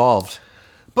get involved.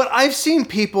 But I've seen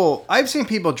people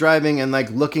driving and like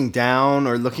looking down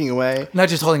or looking away, Not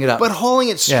just holding it up. but holding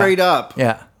it straight up.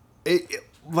 Yeah.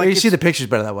 Like You see the pictures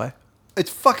better that way. it's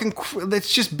fucking.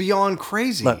 It's just beyond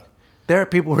crazy. Look, there are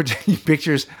people who are taking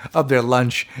pictures of their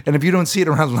lunch, and if you don't see it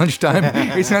around lunchtime,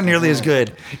 it's not nearly as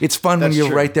good. It's fun when That's you're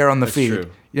true. right there on the That's feed.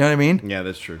 true. You know what I mean? Yeah,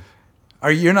 that's true.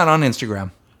 You're not on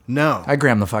Instagram. No, I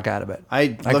gram the fuck out of it. I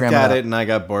looked gram at up. it and I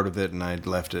got bored with it and I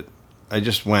left it. I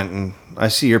just went and I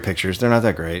see your pictures. They're not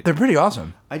that great. They're pretty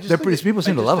awesome. They're pretty. People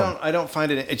seem to love them. I don't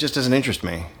find it. It just doesn't interest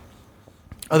me.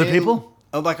 Other people?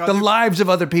 Like The lives of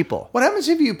other people. What happens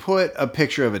if you put a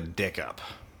picture of a dick up?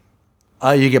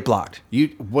 You get blocked.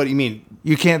 What do you mean?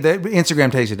 You can't.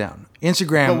 Instagram takes it down.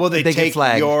 Instagram. But will they get take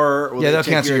flagged. your? Will Yeah, they they'll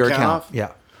take cancel your account. off?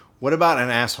 Yeah. What about an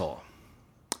asshole?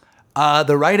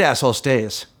 The right asshole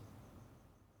stays.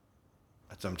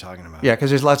 That's what I'm talking about. Yeah, because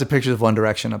there's lots of pictures of One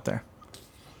Direction up there.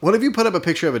 What if you put up a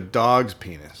picture of a dog's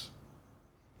penis?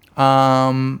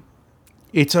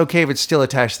 It's okay if it's still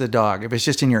attached to the dog. If it's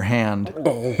just in your hand.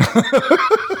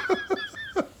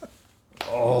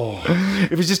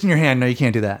 If it's just in your hand, no, you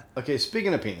can't do that. Okay,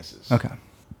 speaking of penises. Okay.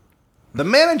 The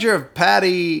manager of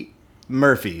Patty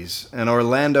Murphy's, an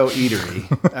Orlando eatery.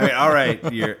 I mean, all right,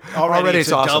 Already it's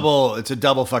it's a awesome. double. It's a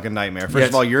double fucking nightmare. First Yes.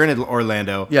 of all, you're in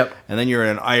Orlando. Yep. And then you're in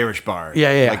an Irish bar.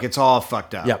 Yeah. Like it's all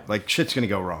fucked up. Yep. Like shit's gonna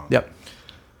go wrong. Yep.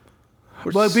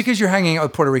 Well, because you're hanging out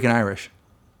with Puerto Rican Irish.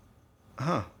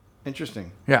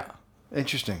 Interesting. Yeah.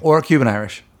 Interesting. Or Cuban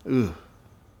Irish. Ooh.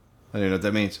 I don't even know what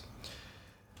that means.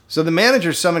 So the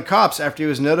manager summoned cops after he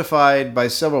was notified by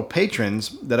several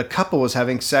patrons that a couple was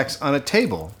having sex on a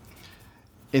table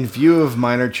in view of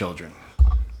minor children.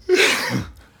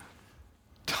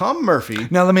 Tom Murphy.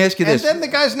 Now, let me ask you And this. then the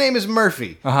guy's name is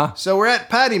Murphy. Uh-huh. So we're at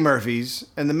Patty Murphy's,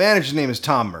 and the manager's name is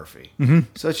Tom Murphy. Mm-hmm.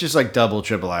 So it's just like double,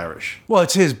 triple Irish. Well,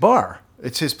 it's his bar.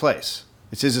 It's his place.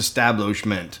 It's his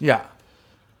establishment. Yeah.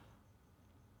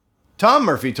 Tom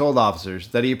Murphy told officers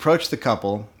that he approached the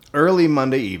couple early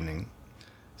Monday evening.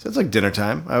 So it's like dinner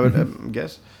time, I would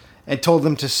guess. And told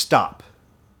them to stop.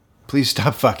 Please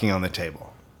stop fucking on the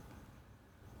table.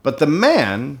 But the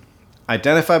man,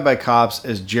 identified by cops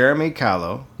as Jeremy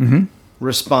Callow,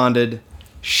 responded,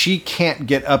 "She can't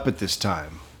get up at this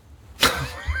time."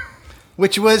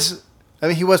 Which was, I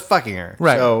mean, he was fucking her.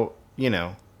 Right. So,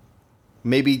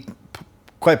 maybe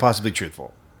quite possibly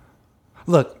truthful.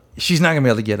 Look, she's not going to be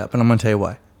able to get up, and I'm going to tell you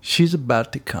why. She's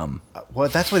about to come. Well,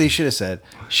 that's what he should have said.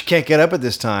 She can't get up at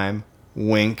this time,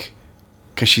 wink,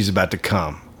 because she's about to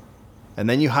come. And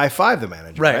then you high-five the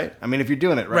manager, right? I mean, if you're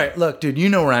doing it right. Right. Look, dude, you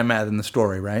know where I'm at in the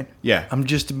story, right? Yeah. I'm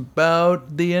just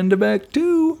about the end of Act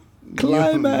 2.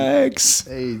 Climax.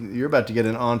 Hey, you're about to get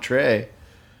an entree.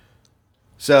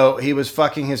 So he was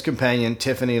fucking his companion,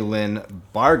 Tiffany Lynn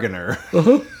Bargainer.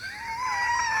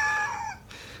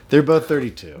 They're both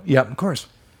 32. Yep, of course.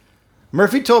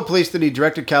 Murphy told police that he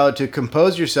directed Callow to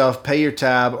compose yourself, pay your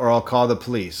tab, or I'll call the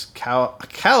police. Callow,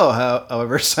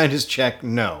 however, signed his check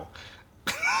no.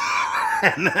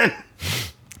 and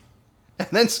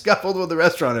then scuffled with the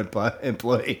restaurant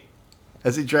employee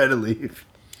as he tried to leave.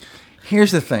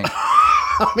 Here's the thing.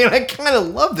 I mean, I kind of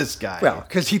love this guy. Well,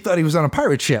 because he thought he was on a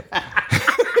pirate ship.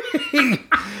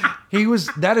 He was.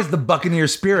 That is the Buccaneer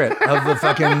spirit of the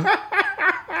fucking.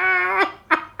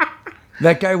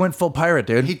 That guy went full pirate,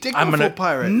 dude. He did go full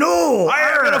pirate. No, I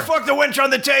am gonna fuck the wench on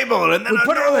the table, and then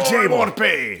put her on the table. I won't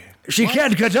pay. she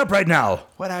can't get up right now.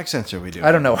 What accents are we doing?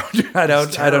 I don't know. I don't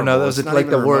know. terrible. Those It's are not like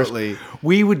even the worst. remotely-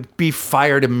 We would be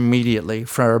fired immediately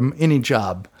from any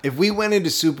job. If we went into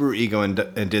Super Ego and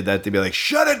did that, they'd be like,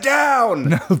 "Shut it down."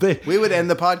 No, We would end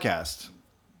the podcast.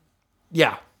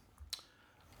 yeah.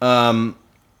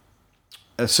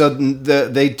 So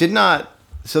they did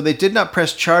not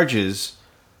press charges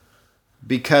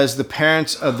because the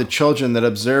parents of the children that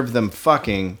observed them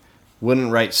fucking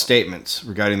wouldn't write statements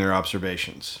regarding their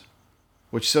observations.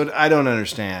 So I don't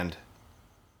understand.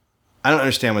 I don't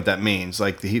understand what that means.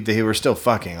 Like they were still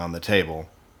fucking on the table.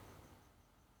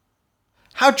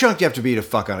 How drunk do you have to be to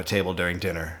fuck on a table during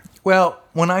dinner? Well,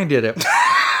 when I did it,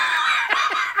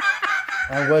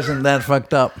 I wasn't that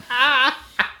fucked up. I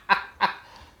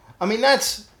mean,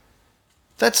 that's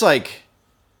like.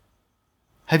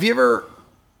 Have you ever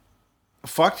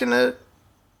fucked in a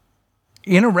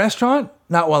restaurant?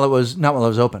 Not while it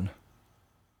was open.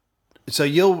 So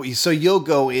you'll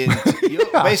go in.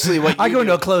 Basically, what I you go do-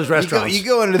 into a closed restaurant. You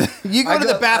go into the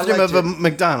I bathroom like of a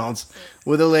McDonald's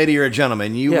with a lady or a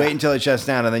gentleman. You Yeah. wait until it shuts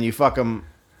down, and then you fuck them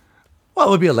Well,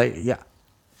 it would be a lady, yeah.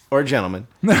 or a gentleman,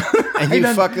 and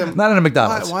you fuck them. Not in a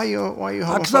McDonald's. Why you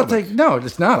Because I'll homophobic? no,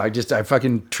 it's not. I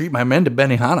fucking treat my men to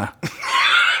Benihana.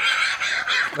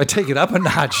 I take it up a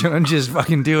notch and just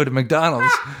fucking do it at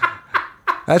McDonald's.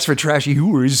 That's for trashy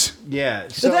whores. Yeah.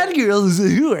 That girl is a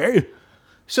whore.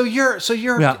 So you're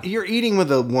Yeah. you're eating with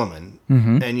a woman,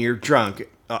 and you're drunk.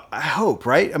 I hope,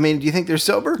 right? I mean, do you think they're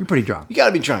sober? You're pretty drunk. You got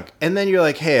to be drunk, and then you're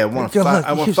like, "Hey, I want to Girl, fuck. look,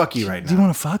 I want to here's- fuck you right now. Do you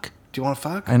want to fuck? Do you want to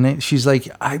fuck?" And then she's like,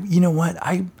 you know what?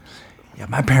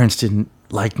 My parents didn't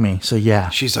like me, so yeah.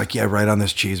 She's like, "Yeah, right on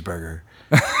this cheeseburger."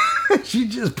 She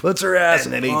just puts her ass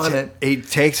And then on it. he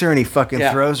takes her and he fucking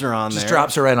Yeah. throws her on Just there.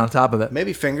 drops her right on top of it.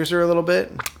 Maybe fingers her a little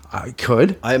bit. I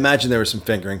could. I imagine there was some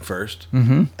fingering 1st,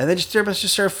 and then everybody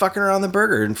just started fucking her on the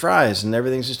burger and fries, and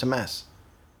everything's just a mess.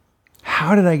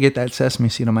 How did I get that sesame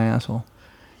seed on my asshole?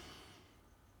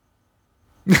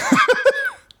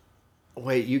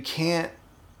 Wait, you can't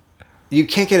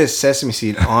get a sesame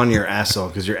seed on your asshole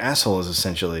because your asshole is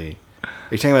essentially. Are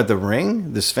you talking about the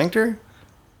ring, the sphincter?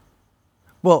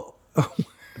 Well,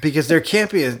 Because there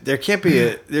can't be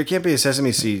a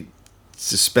sesame seed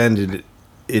suspended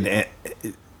in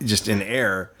just in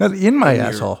air. not in my In your-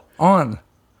 asshole. On.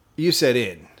 You said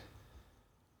in.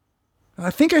 I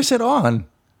think I said on.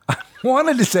 I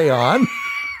wanted to say on.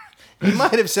 You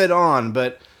might have said on,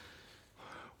 but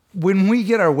When we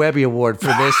get our Webby Award for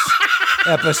this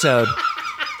episode,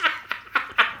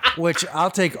 which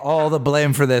I'll take all the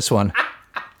blame for this one.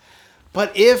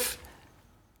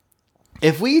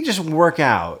 if we just work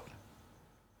out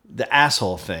the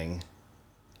asshole thing,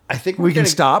 I think We can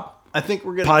stop. I think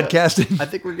we're gonna podcasting. I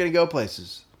think we're gonna go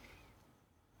places.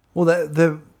 Well,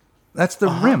 that's the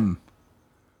rim.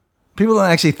 People don't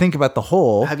actually think about the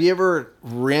hole. Have you ever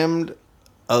rimmed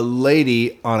a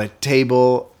lady on a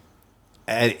table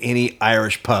at any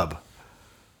Irish pub?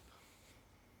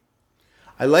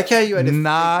 I like how you had to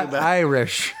Not think about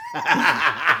Irish.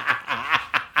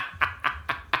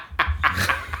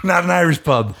 Not an Irish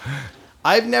pub.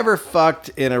 I've never fucked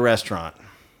in a restaurant.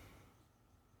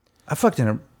 I fucked in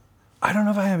a. I don't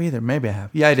know if I have either. Maybe I have.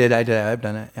 Yeah, I did. I've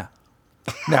done it. Yeah.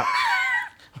 No,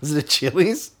 Was it a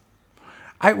Chili's?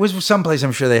 I was someplace.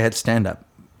 I'm sure they had stand up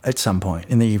at some point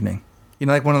in the evening. You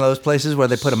know, like one of those places where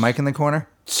they put a mic in the corner.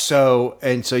 So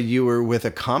you were with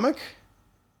a comic,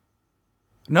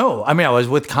 No, I mean I was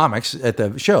with comics at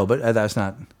the show, but that's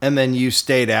not. and then you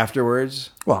stayed afterwards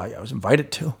Well, I was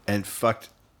invited to. and fucked.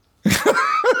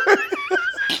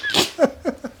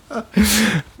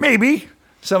 Maybe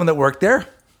someone that worked there.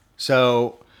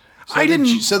 So I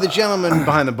didn't- So the gentleman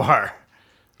behind the bar,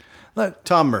 Look,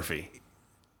 Tom Murphy,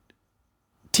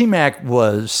 T Mac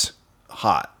was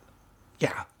hot,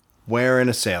 yeah. wearing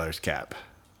a sailor's cap.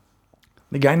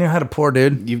 The guy knew how to pour,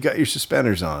 dude. You've got your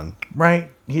suspenders on. Right?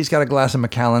 He's got a glass of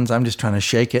Macallan's. I'm just trying to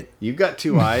shake it. You've got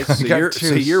two eyes, so got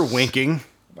two. you're winking.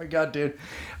 Oh my God, dude.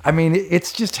 I mean,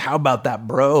 it's just how about that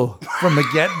bro from the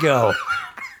get go.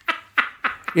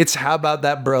 It's how about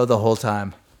that bro the whole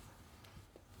time.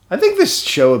 I think this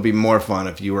show would be more fun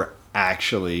if you were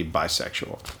actually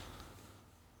bisexual.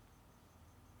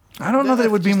 I don't know that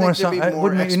it would be more fun. It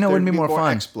wouldn't be more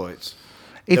fun. Exploits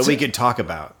It's- that we could talk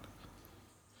about.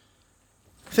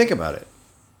 Think about it.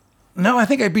 No, I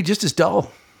think I'd be just as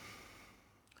dull.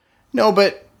 No,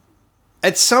 but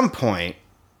at some point,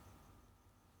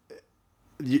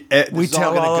 We this is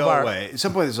tell gonna all of go our- away. At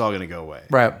some point, this is all going to go away.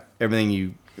 Right. Everything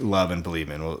you love and believe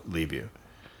in will leave you.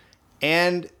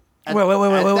 And at- Wait. at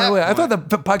that I thought point-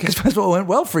 the podcast festival went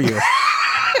well for you.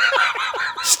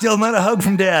 Still not a hug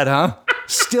from Dad, huh?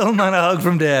 Still not a hug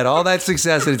from Dad. All that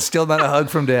success, and it's still not a hug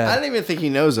from I Dad. don't even think he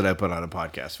knows that I put on a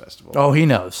podcast festival. Oh, he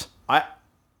knows. I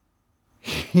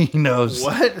He knows.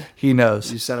 what? He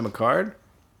knows. You sent him a card?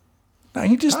 No,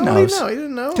 he just How did knows. he know? He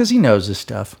didn't know. Because he knows this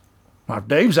stuff. Well,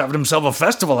 Dave's having himself a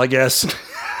festival, I guess.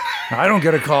 I don't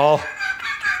get a call.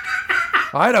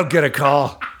 I don't get a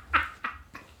call.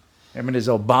 Him and his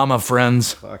Obama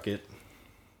friends. Fuck it.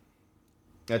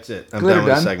 That's it. I'm Glitter done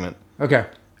with the done? segment. Okay.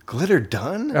 Glitter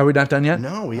done? Are we not done yet?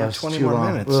 No, we have That's 20 too more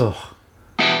long. minutes. Ugh.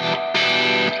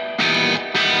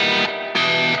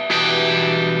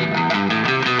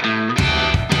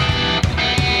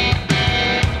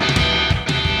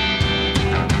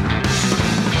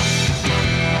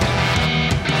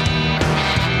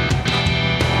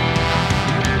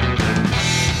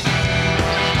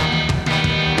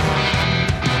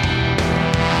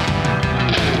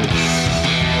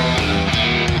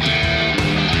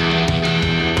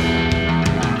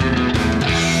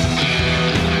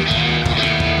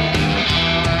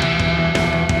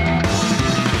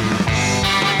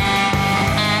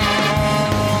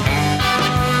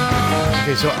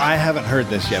 So I haven't heard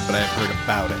this yet, but I've heard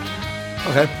about it.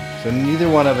 Okay. So neither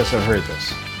one of us have heard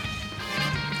this.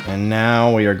 And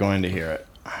now we are going to hear it.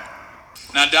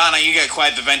 Now, Donna, you got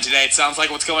quite the vent today. It sounds like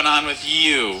what's going on with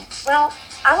you. Well,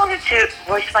 I wanted to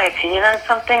voice my opinion on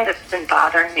something that's been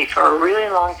bothering me for a really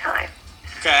long time.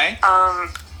 Okay.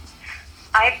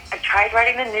 I tried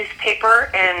writing the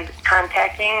newspaper and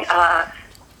contacting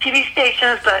TV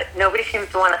stations, but nobody seems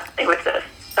to want to stay with this.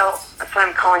 So that's why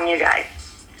I'm calling you guys.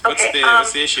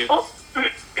 What's the issue? Well,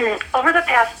 over the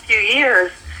past few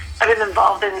years, I've been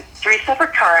involved in 3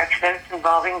 separate car accidents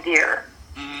involving deer.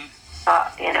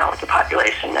 With the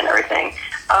population and everything.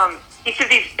 Each of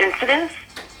these incidents,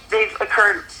 they've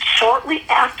occurred shortly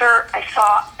after I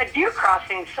saw a deer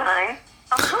crossing sign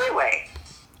on the highway.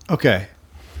 Okay.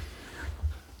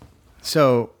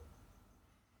 So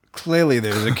clearly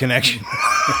there's a connection.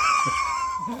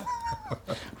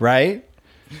 Right?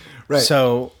 Right.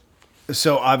 So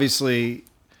obviously,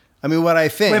 I mean, what I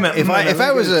think, Wait a minute. if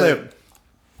I was I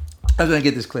was going to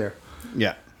get this clear.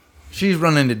 yeah, She's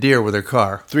run into deer with her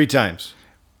car. 3 times.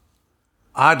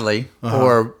 Oddly,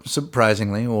 or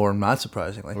surprisingly, or not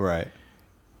surprisingly, Right.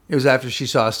 it was after she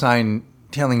saw a sign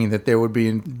telling you that there would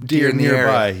be deer in the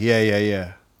nearby. area.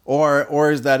 Yeah.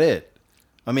 Or is that it?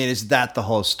 I mean, is that the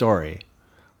whole story?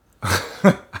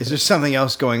 Is there something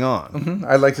else going on?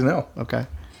 I'd like to know. Okay.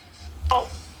 Well,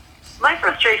 my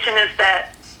frustration is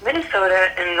that Minnesota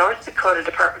and North Dakota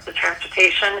Departments of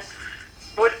Transportation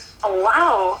would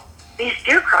allow these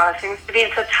deer crossings to be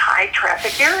in such high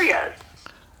traffic areas.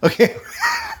 Okay.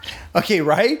 Okay,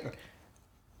 right?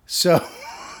 So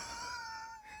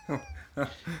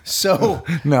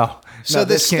No. So the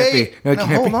this can't state. be. No, it No,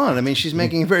 can't hold be. on. I mean, she's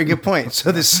making a very good point.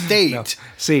 So the state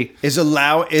See, is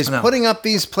No. putting up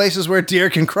these places where deer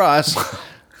can cross,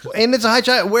 and it's a high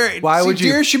traffic where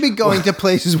deer should be going to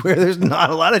places where there's not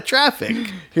a lot of traffic.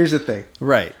 here's the thing.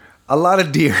 Right. A lot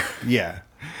of deer Yeah.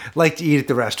 like to eat at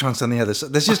the restaurants on the other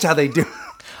side. That's just how they do.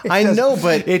 I know,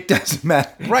 but It doesn't matter.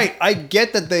 right. I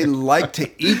get that they like to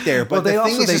eat there, but Well, they the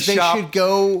thing also- is they they shop- should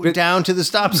go down to the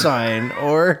stop sign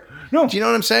or No. Do you know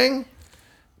what I'm saying?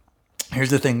 Here's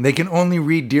the thing. They can only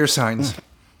read deer signs.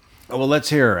 Oh, well, let's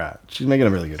hear her out. She's making a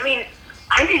really good. I mean,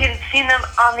 I've even seen them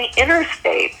on the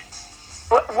interstate.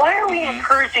 Why are we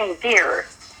encouraging deer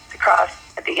to cross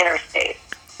at the interstate?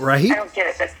 Right? I don't get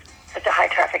it. That's such a high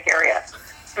traffic area.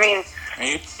 I mean, Are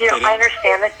you I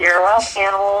understand that deer are wild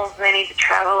animals and they need to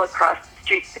travel across the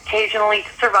streets occasionally to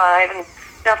survive and,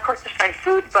 of course, to find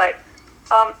food, but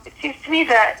it seems to me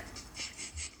that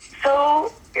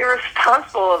so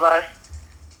irresponsible of us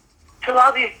to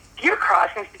allow these deer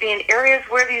crossings to be in areas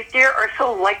where these deer are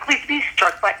so likely to be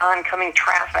struck by oncoming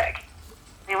traffic.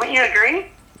 I mean, wouldn't you agree?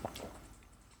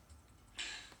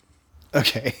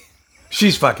 Okay.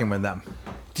 She's fucking with them.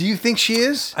 Do you think she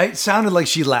is? It sounded like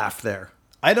she laughed there.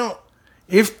 I don't.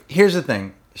 Here's the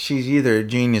thing. She's either a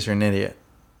genius or an idiot.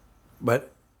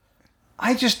 But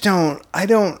I just don't. I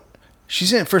don't.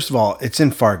 She's in. First of all, it's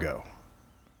in Fargo.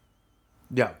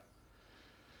 yeah.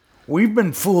 We've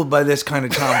been fooled by this kind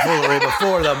of tomfoolery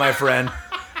before, though, my friend.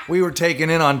 We were taken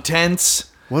in on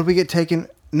tents, What did we get taken?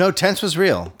 No, Tents was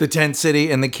real. the tent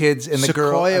city, and the kids, and the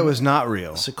girl. Sequoia was not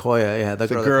real. Sequoia, yeah. The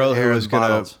that girl put who hair was in going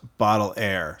bottles. to bottle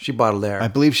air. She bottled air. I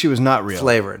believe she was not real.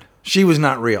 Flavored. She was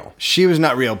not real. She was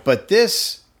not real. But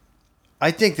this,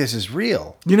 I think this is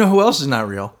real. You know who else is not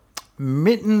real?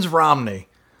 Mittens Romney.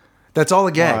 That's all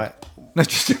a gag. Why? That's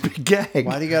just a big gag.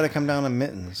 Why do you got to come down on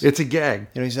Mittens? It's a gag.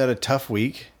 You know, he's had a tough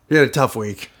week. He had a tough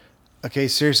week. Okay,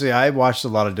 seriously, I watched a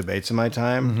lot of debates in my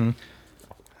time.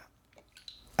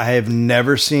 I have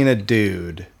never seen a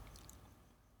dude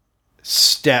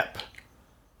step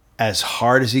as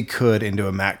hard as he could into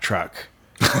a Mack truck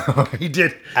He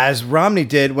did. as Romney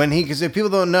did when because if people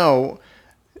don't know,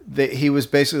 that he was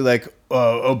basically like,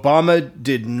 Obama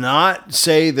did not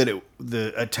say that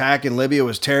the attack in Libya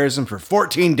was terrorism for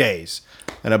 14 days.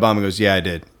 And Obama goes, yeah, I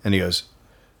did. And he goes,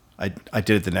 I did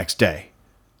it the next day.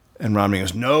 And Romney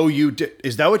goes, no, you did.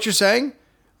 Is that what you're saying?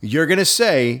 You're going to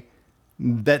say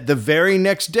that the very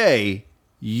next day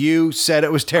you said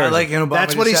it was terrorism.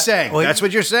 That's what he's saying. Well, That's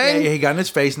what you're saying? Yeah, he got in his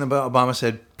face, and Obama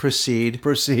said, proceed.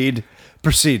 Proceed.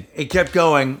 It kept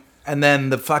going, and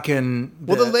then the fucking...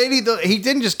 Well, the lady, he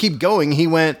didn't just keep going. He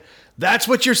went, that's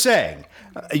what you're saying.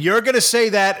 You're going to say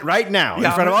that right now in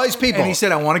front of all these people. And he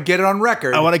said, I want to get it on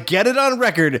record. I want to get it on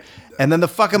record. And then the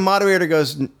fucking moderator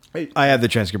goes, I have the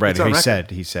transcript right It's here. on He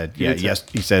record. said, He yeah, did yes.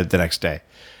 He said it the next day.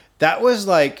 That was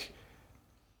like,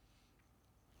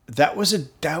 that was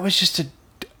just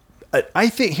I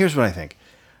think, here's what I think.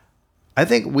 I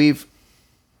think we've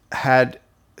had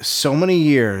so many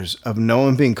years of no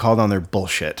one being called on their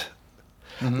bullshit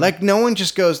Like no one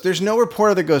just goes. There's no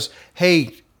reporter that goes,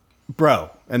 "Hey,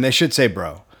 bro," and they should say,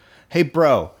 "Bro." Hey,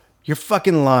 bro, you're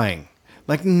fucking lying.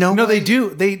 Like no. No, they do.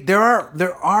 There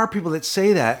are people that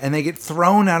say that, and they get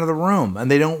thrown out of the room, and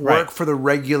they don't work Right. for the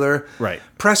regular Right.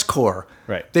 press corps.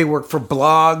 Right. They work for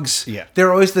blogs. Yeah.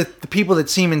 They're always the people that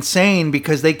seem insane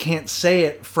because they can't say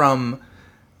it from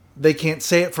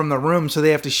the room, so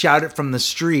they have to shout it from the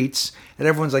streets, and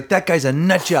everyone's like, "That guy's a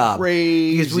nut job."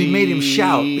 Because we made him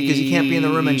shout because he can't be in the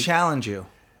room and challenge you.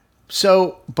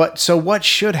 So what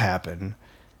should happen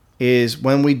is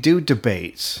when we do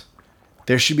debates,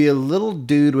 there should be a little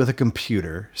dude with a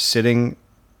computer sitting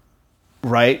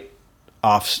right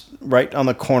on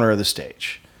the corner of the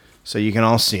stage, so you can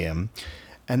all see him.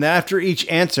 And after each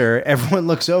answer, everyone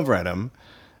looks over at him,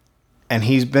 and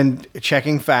he's been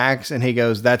checking facts, and he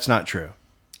goes, "That's not true,"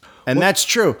 and that's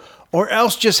true. Or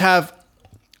else just have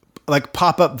like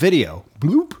pop-up video.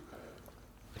 Bloop.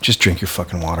 Just drink your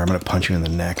fucking water. I'm gonna punch you in the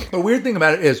neck. The weird thing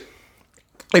about it is,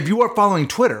 if you are following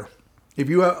Twitter, if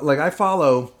you are, like I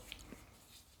follow,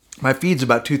 my feed's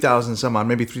about 2,000 some odd,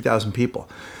 maybe 3,000 people.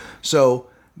 So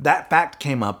that fact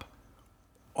came up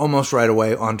almost right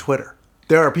away on Twitter.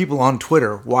 There are people on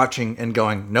Twitter watching and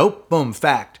going, "Nope, boom,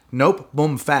 fact. Nope,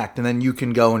 boom, fact," and then you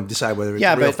can go and decide whether it's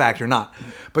a real fact or not.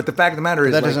 But the fact of the matter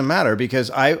is, That doesn't matter because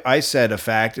I said a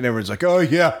fact and everyone's like, "Oh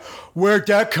yeah, where'd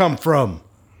that come from?"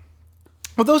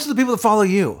 well, those are the people that follow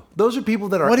you. Those are people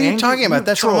that are. What are you angry- talking about?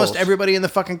 That's trolls. almost everybody in the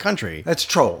fucking country. That's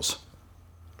trolls.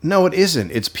 No, it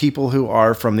isn't. It's people who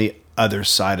are from the other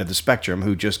side of the spectrum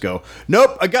who just go,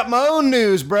 "Nope, I got my own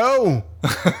news, bro."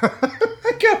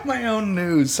 I got my own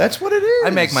news. That's what it is. I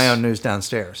make my own news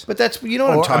downstairs. But that's you know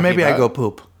what I'm Or talking maybe about. I go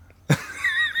poop.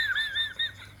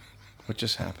 What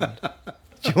just happened?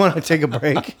 Do you want to take a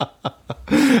break?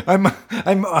 I'm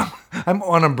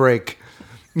on a break.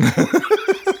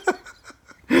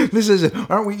 This is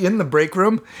aren't we in the break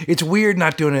room? It's weird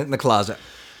not doing it in the closet.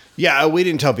 Yeah, we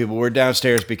didn't tell people we're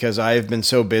downstairs because I've been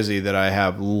so busy that I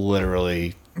have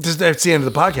literally. That's the end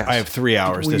of the podcast. I have 3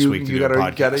 hours this week to do a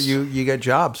podcast. You got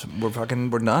jobs. We're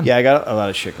done. Yeah, I got a lot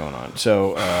of shit going on.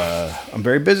 So I'm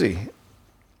very busy.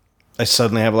 I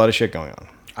suddenly have a lot of shit going on.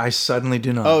 I suddenly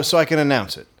do not. Oh, so I can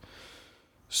announce it.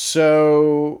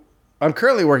 So I'm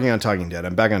currently working on Talking Dead.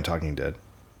 I'm back on Talking Dead.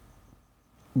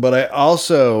 But I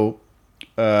also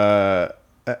have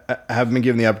been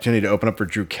given the opportunity to open up for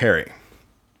Drew Carey.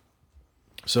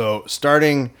 So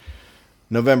starting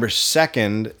November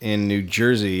 2nd in New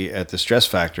Jersey at the Stress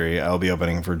Factory, I'll be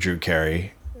opening for Drew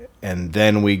Carey. And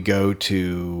then we go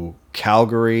to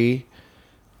Calgary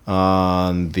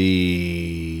on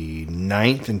the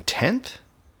 9th and 10th.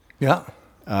 Yeah.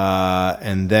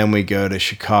 And then we go to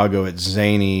Chicago at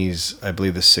Zany's, I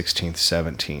believe the 16th,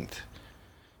 17th.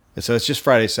 And so it's just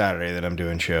Friday, Saturday that I'm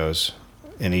doing shows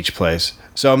in each place.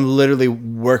 So I'm literally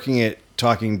working at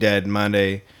Talking Dead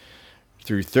Monday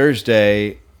through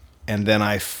Thursday, and then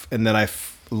I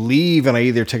leave and I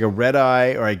either take a red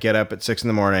eye or I get up at 6 in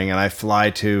the morning and I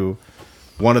fly to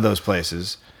one of those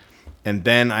places. And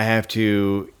then I have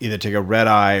to either take a red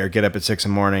eye or get up at 6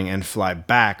 in the morning and fly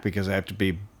back because I have to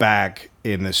be back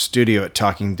in the studio at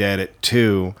Talking Dead at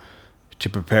 2 to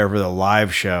prepare for the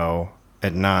live show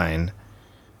at 9.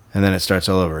 And then it starts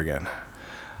all over again.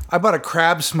 I bought a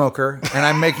crab smoker and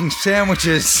I'm making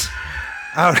sandwiches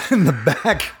out in the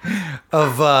back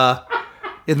of on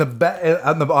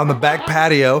the back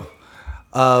patio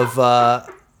of I'm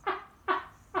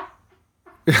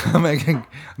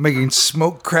making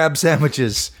smoked crab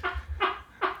sandwiches.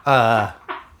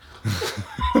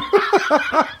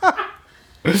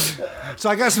 So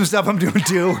I got some stuff I'm doing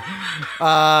too.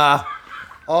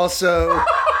 Also,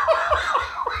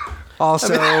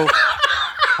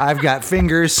 I've got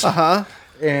fingers.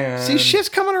 And See, shit's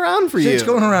coming around for you. shit's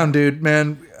going around, dude.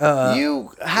 Man,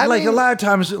 You having, like a lot of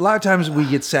times we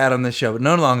get sad on this show, but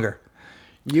no longer.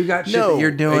 You got shit no, that you're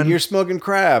doing. and you're smoking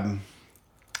crab.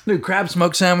 Dude, crab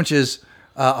smoked sandwiches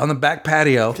on the back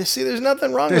patio. See, there's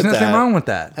nothing wrong There's with that. nothing wrong with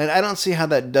that. And I don't see how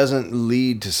that doesn't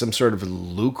lead to some sort of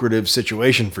lucrative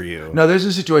situation for you. No, there's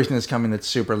a situation that's coming that's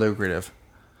super lucrative.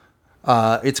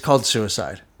 It's called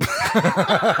suicide. You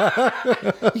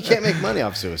can't make money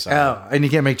off suicide. Oh, and you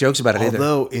can't make jokes about it either.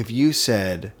 Although, if you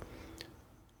said,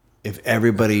 if I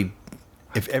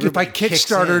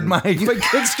kickstarted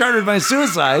my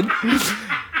suicide,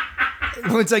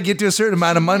 once I get to a certain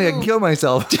amount of money, I can kill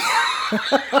myself.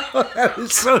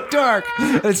 It's so dark.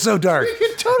 It's so dark.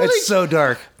 It's so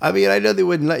dark. I mean, I know they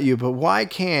wouldn't let you, but why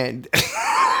can't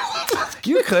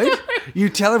You could. You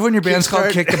tell everyone your band's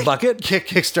called Kick the Bucket.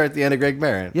 kickstart the end of Greg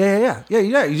Barron? Yeah.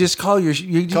 You just call your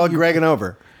Call Greg and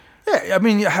over. Yeah, I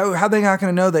mean, how they not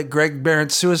going to know that Greg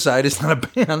Barrett's Suicide is not a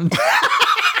band?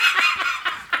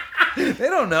 They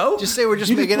don't know. Just say we're just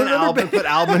You making put an it under album. Put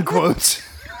album in quotes.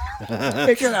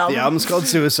 Make an album. The album's called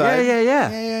Suicide.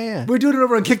 Yeah. We're doing it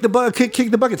over on Kick the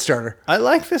Bucket Starter. I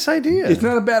like this idea. It's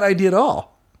not a bad idea at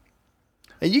all.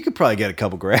 And you could probably get a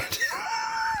couple grand.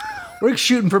 We're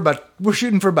shooting for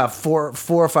about four or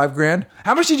 $5 grand.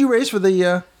 How much did you raise for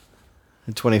the?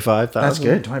 25,000. That's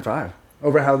good. 25.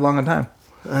 Over how long a time?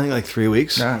 I think like 3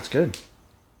 weeks. No, that's good.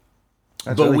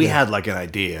 That's But really we good. had like an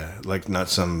idea, like not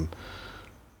some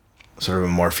sort of a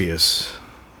Morpheus,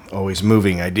 always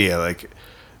moving idea. Like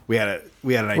we had an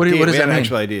idea. What does we had that an mean?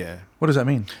 actual idea. What does that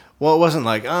mean? Well, it wasn't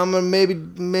like I'm gonna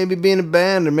maybe be in a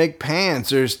band or make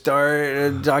pants or start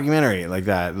a documentary like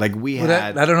that. Like we Well,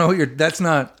 had. I don't know what you're. That's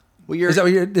not. Well, you're- is that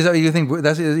what you think?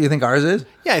 That's what you think ours is?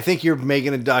 Yeah, I think you're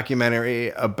making a documentary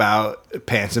about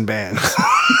pants and bands.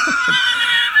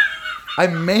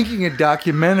 I'm making a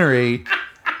documentary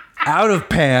out of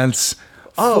pants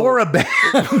for a band.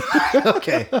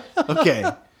 Okay.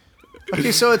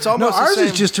 So it's No, almost ours the same.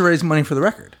 is just to raise money for the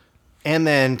record. and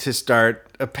then to start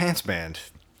a pants band.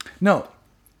 No.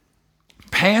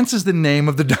 Pants is the name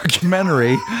of the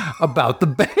documentary about the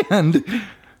band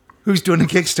who's doing a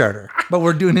Kickstarter. But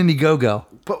we're doing Indiegogo.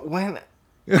 But when?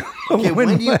 Okay,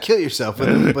 when do you kill yourself?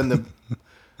 When the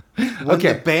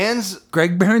Okay. the band's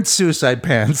Greg Barrett's Suicide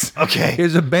Pants Okay.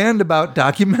 is a band about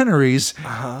documentaries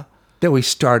that we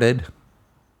started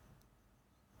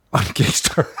on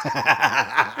Kickstarter.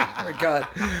 Oh my God.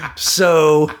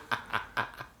 So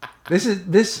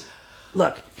this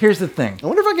look, here's the thing. I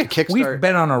wonder if I could We've kickstart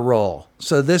been on a roll.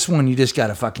 So this one you just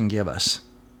gotta fucking give us.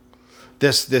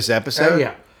 this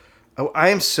episode. Oh, I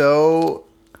am so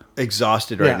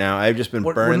exhausted right Yeah. now. I've just been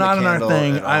We're burning not the on our candle.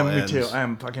 thing. at all I'm me ends. too.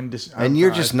 I'm fucking And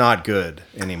you're just not good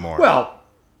anymore. well.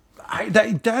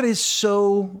 That is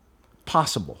so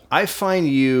possible. I find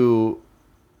you,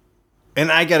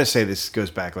 and I gotta say this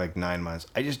goes back like 9 months.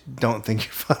 I just don't think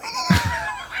you're funny.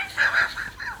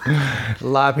 A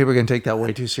lot of people are gonna take that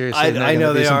way too seriously. and I there's know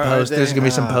gonna be they some are. There's gonna be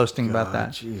some Oh, posting about God,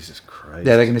 that. Jesus Christ.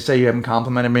 Yeah, they're gonna say you haven't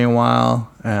complimented me in a while,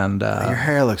 and Your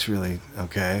hair looks really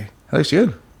okay. it looks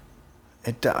good.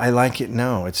 I like it.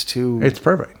 No, it's too. It's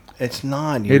perfect. It's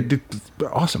not. It, It's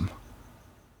awesome.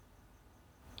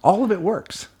 All of it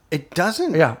works. it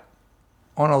doesn't. Yeah,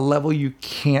 on a level you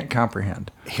can't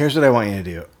comprehend. Here's what I want you to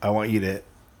do. I want you to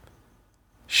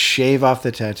shave off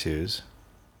the tattoos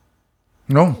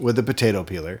No with a potato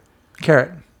peeler.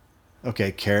 carrot.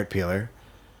 Okay, carrot peeler.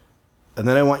 And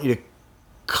then I want you to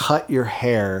cut your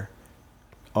hair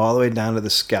all the way down to the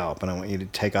scalp, and I want you to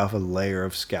take off a layer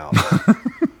of scalp.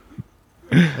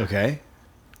 Okay?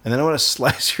 And then I want to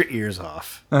slice your ears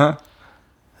off. Uh-huh.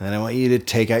 And then I want you to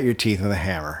take out your teeth with a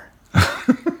hammer.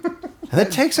 and then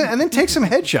take some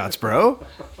headshots, bro.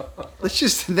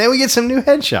 Then we get some new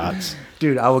headshots.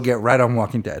 Dude, I will get right on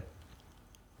Walking Dead.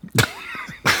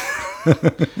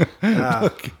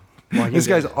 This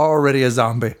guy's already a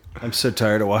zombie. I'm so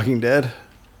tired of Walking Dead.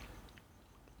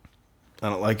 I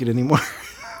don't like it anymore.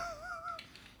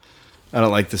 I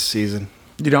don't like this season.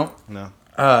 You don't? No.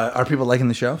 Are people liking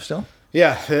the show still?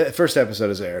 Yeah, the first episode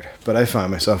has aired, but I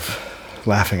find myself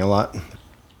laughing a lot.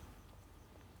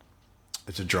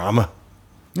 It's a drama.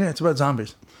 Yeah, it's about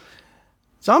zombies.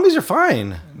 Zombies are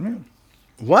fine.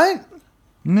 What?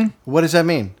 What does that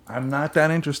mean? I'm not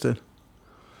that interested.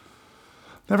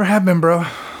 Never have been, bro.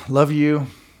 Love you.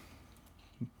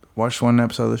 Watched one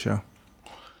episode of the show.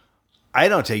 I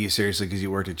don't take you seriously because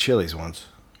you worked at Chili's once.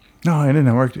 No, I didn't.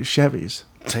 I worked at Chevy's.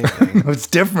 Same thing. It's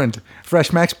different.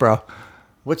 Fresh Max, bro.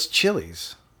 What's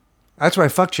Chili's? That's where I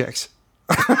fuck chicks.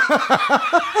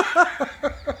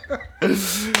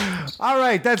 All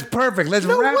right, that's perfect. Let's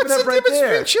wrap what's it up the right difference there.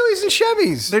 between Chili's and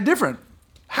Chevy's? They're different.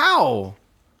 How?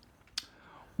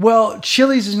 Well,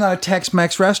 Chili's is not a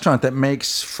Tex-Mex restaurant that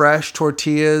makes fresh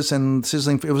tortillas and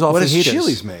sizzling. It was all What does fajitas.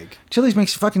 Chili's make? Chili's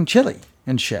makes fucking chili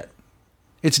and shit.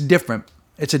 It's different.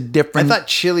 It's a different. I thought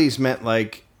Chili's meant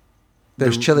like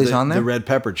there's chilies the, on there. the red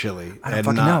pepper chili. I don't and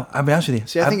fucking not- know. I'll be honest with you.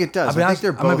 See, I think it does. I'll be I think honest,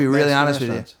 they're I'm gonna be both really Mexican honest with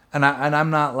you. restaurants. And I'm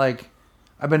not like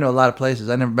I've been to a lot of places.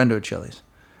 I've never been to a Chili's.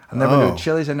 I've never been to Oh. a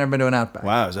Chili's. I've never been to an Outback.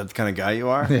 Wow, is that the kind of guy you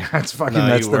are? Yeah, it's fucking. No,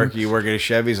 that's you work at a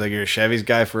Chevy's like you're a Chevy's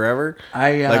guy forever.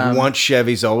 I, like once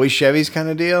Chevy's, always Chevy's kind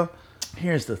of deal.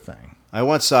 Here's the thing. I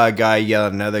once saw a guy yell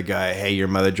at another guy, "Hey, your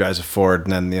mother drives a Ford,"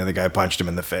 and then the other guy punched him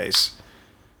in the face.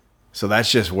 So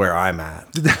that's just where I'm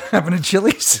at. Did that happen at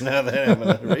Chili's? Now that I'm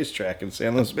at a racetrack in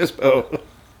San Luis Obispo.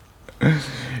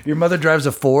 Your mother drives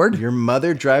a Ford? Your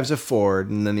mother drives a Ford,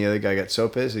 and then the other guy got so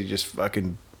pissed he just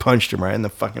fucking punched him right in the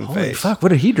fucking Holy face. fuck! What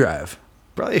did he drive?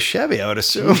 Probably a Chevy, I would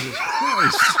assume.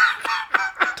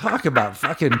 Talk about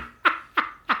fucking.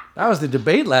 That was the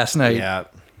debate last night. Yeah.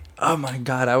 Oh my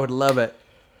God, I would love it.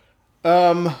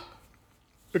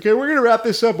 Okay, we're gonna wrap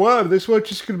this up. Wow, this one's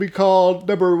just gonna be called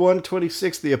number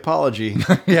 126, the apology.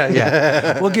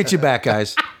 Yeah. We'll get you back,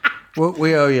 guys.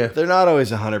 We owe you. They're not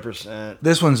always 100%.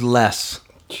 This one's less.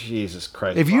 Jesus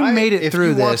Christ! If you made it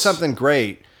through if you want this- something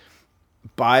great,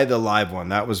 buy the live one.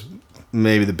 That was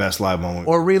maybe the best live one.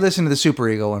 Or re-listen to the Super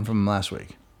Eagle one from last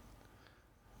week.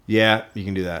 Yeah, you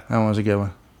can do that. That one was a good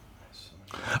one.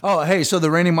 Oh, hey, so the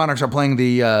Reigning Monarchs are playing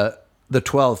the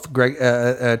 12th,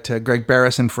 at Greg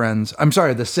Barris and Friends. I'm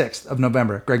sorry, the 6th of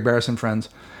November, Greg Barris and Friends.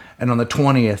 And on the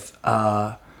 20th,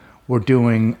 we're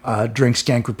doing Drink,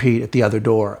 Skank, Repeat at the Other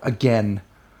Door again.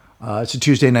 It's a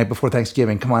Tuesday night before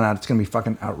Thanksgiving. Come on out. It's going to be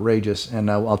fucking outrageous. And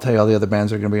I'll tell you all the other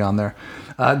bands that are going to be on there.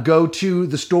 Go to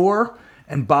the store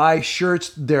and buy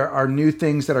shirts. There are new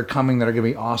things that are coming that are going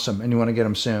to be awesome, and you want to get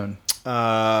them soon.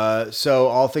 So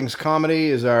All Things Comedy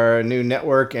is our new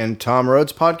network, and Tom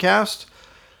Rhodes podcast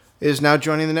is now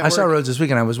joining the I network. saw Rhodes this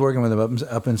weekend. I was working with him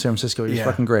up in San Francisco. He was Yeah.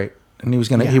 fucking great. And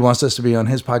he wants us to be on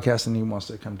his podcast, and he wants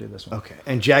to come do this one. Okay,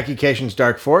 and Jackie Cation's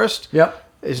Dark Forest Yep.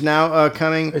 is now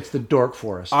coming. It's the Dork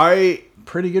Forest.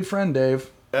 Pretty good friend, Dave.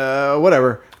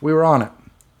 whatever. We were on it.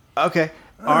 Okay.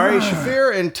 Ari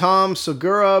Shafir and Tom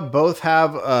Segura both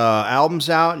have albums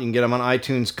out. You can get them on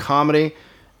iTunes Comedy.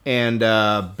 And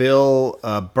Bill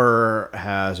Burr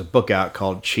has a book out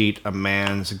called Cheat, A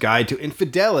Man's Guide to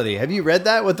Infidelity. Have you read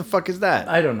that? What the fuck is that?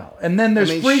 I don't know. And then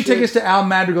there's free tickets to Al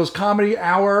Madrigal's Comedy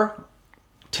Hour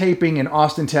taping in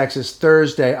Austin, Texas,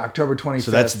 Thursday, October 25th.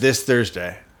 So that's this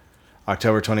Thursday,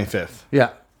 October 25th. Yeah.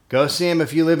 Go see him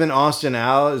if you live in Austin.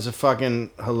 Al is a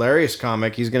fucking hilarious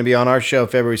comic. He's going to be on our show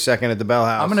February 2nd at the Bell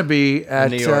House. I'm going to be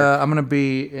at New York. I'm going to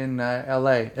be in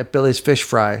LA at Billy's Fish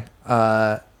Fry.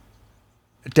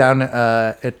 Down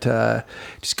at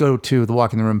just go to the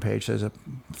Walk in the Room page. There's a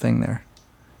thing there.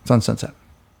 It's on Sunset.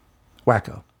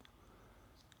 Wacko.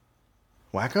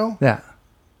 Wacko? Yeah.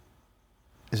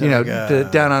 Is You that know, like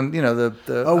a- down on the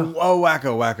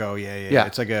Wacko. Yeah. Yeah.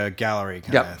 It's like a gallery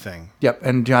kind Yep. of thing. Yep,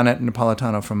 and Johnette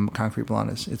Napolitano from Concrete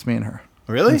Blonde. It's me and her.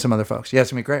 Really? And some other folks. Yeah,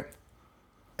 it's going to be great.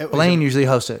 It- Blaine usually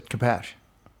hosts it, Capash.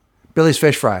 Billy's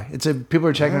Fish Fry. People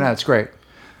are checking it out. It's great.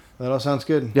 That all sounds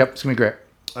good. Yep, it's going to be great.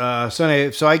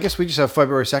 So I guess we just have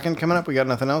February 2nd coming up. We got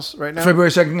nothing else right now?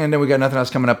 February 2nd, and then we got nothing else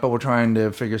coming up, but we're trying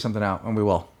to figure something out, and we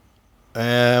will.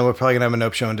 And we're probably going to have a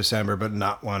Nope show in December, but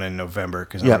not one in November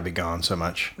because I'm Yep. going to be gone so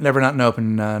much. Never Not Nope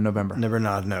in November. Never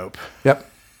not Nope. Yep.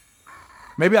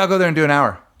 Maybe I'll go there and do an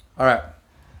hour. All right.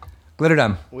 Glitter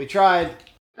done. We tried.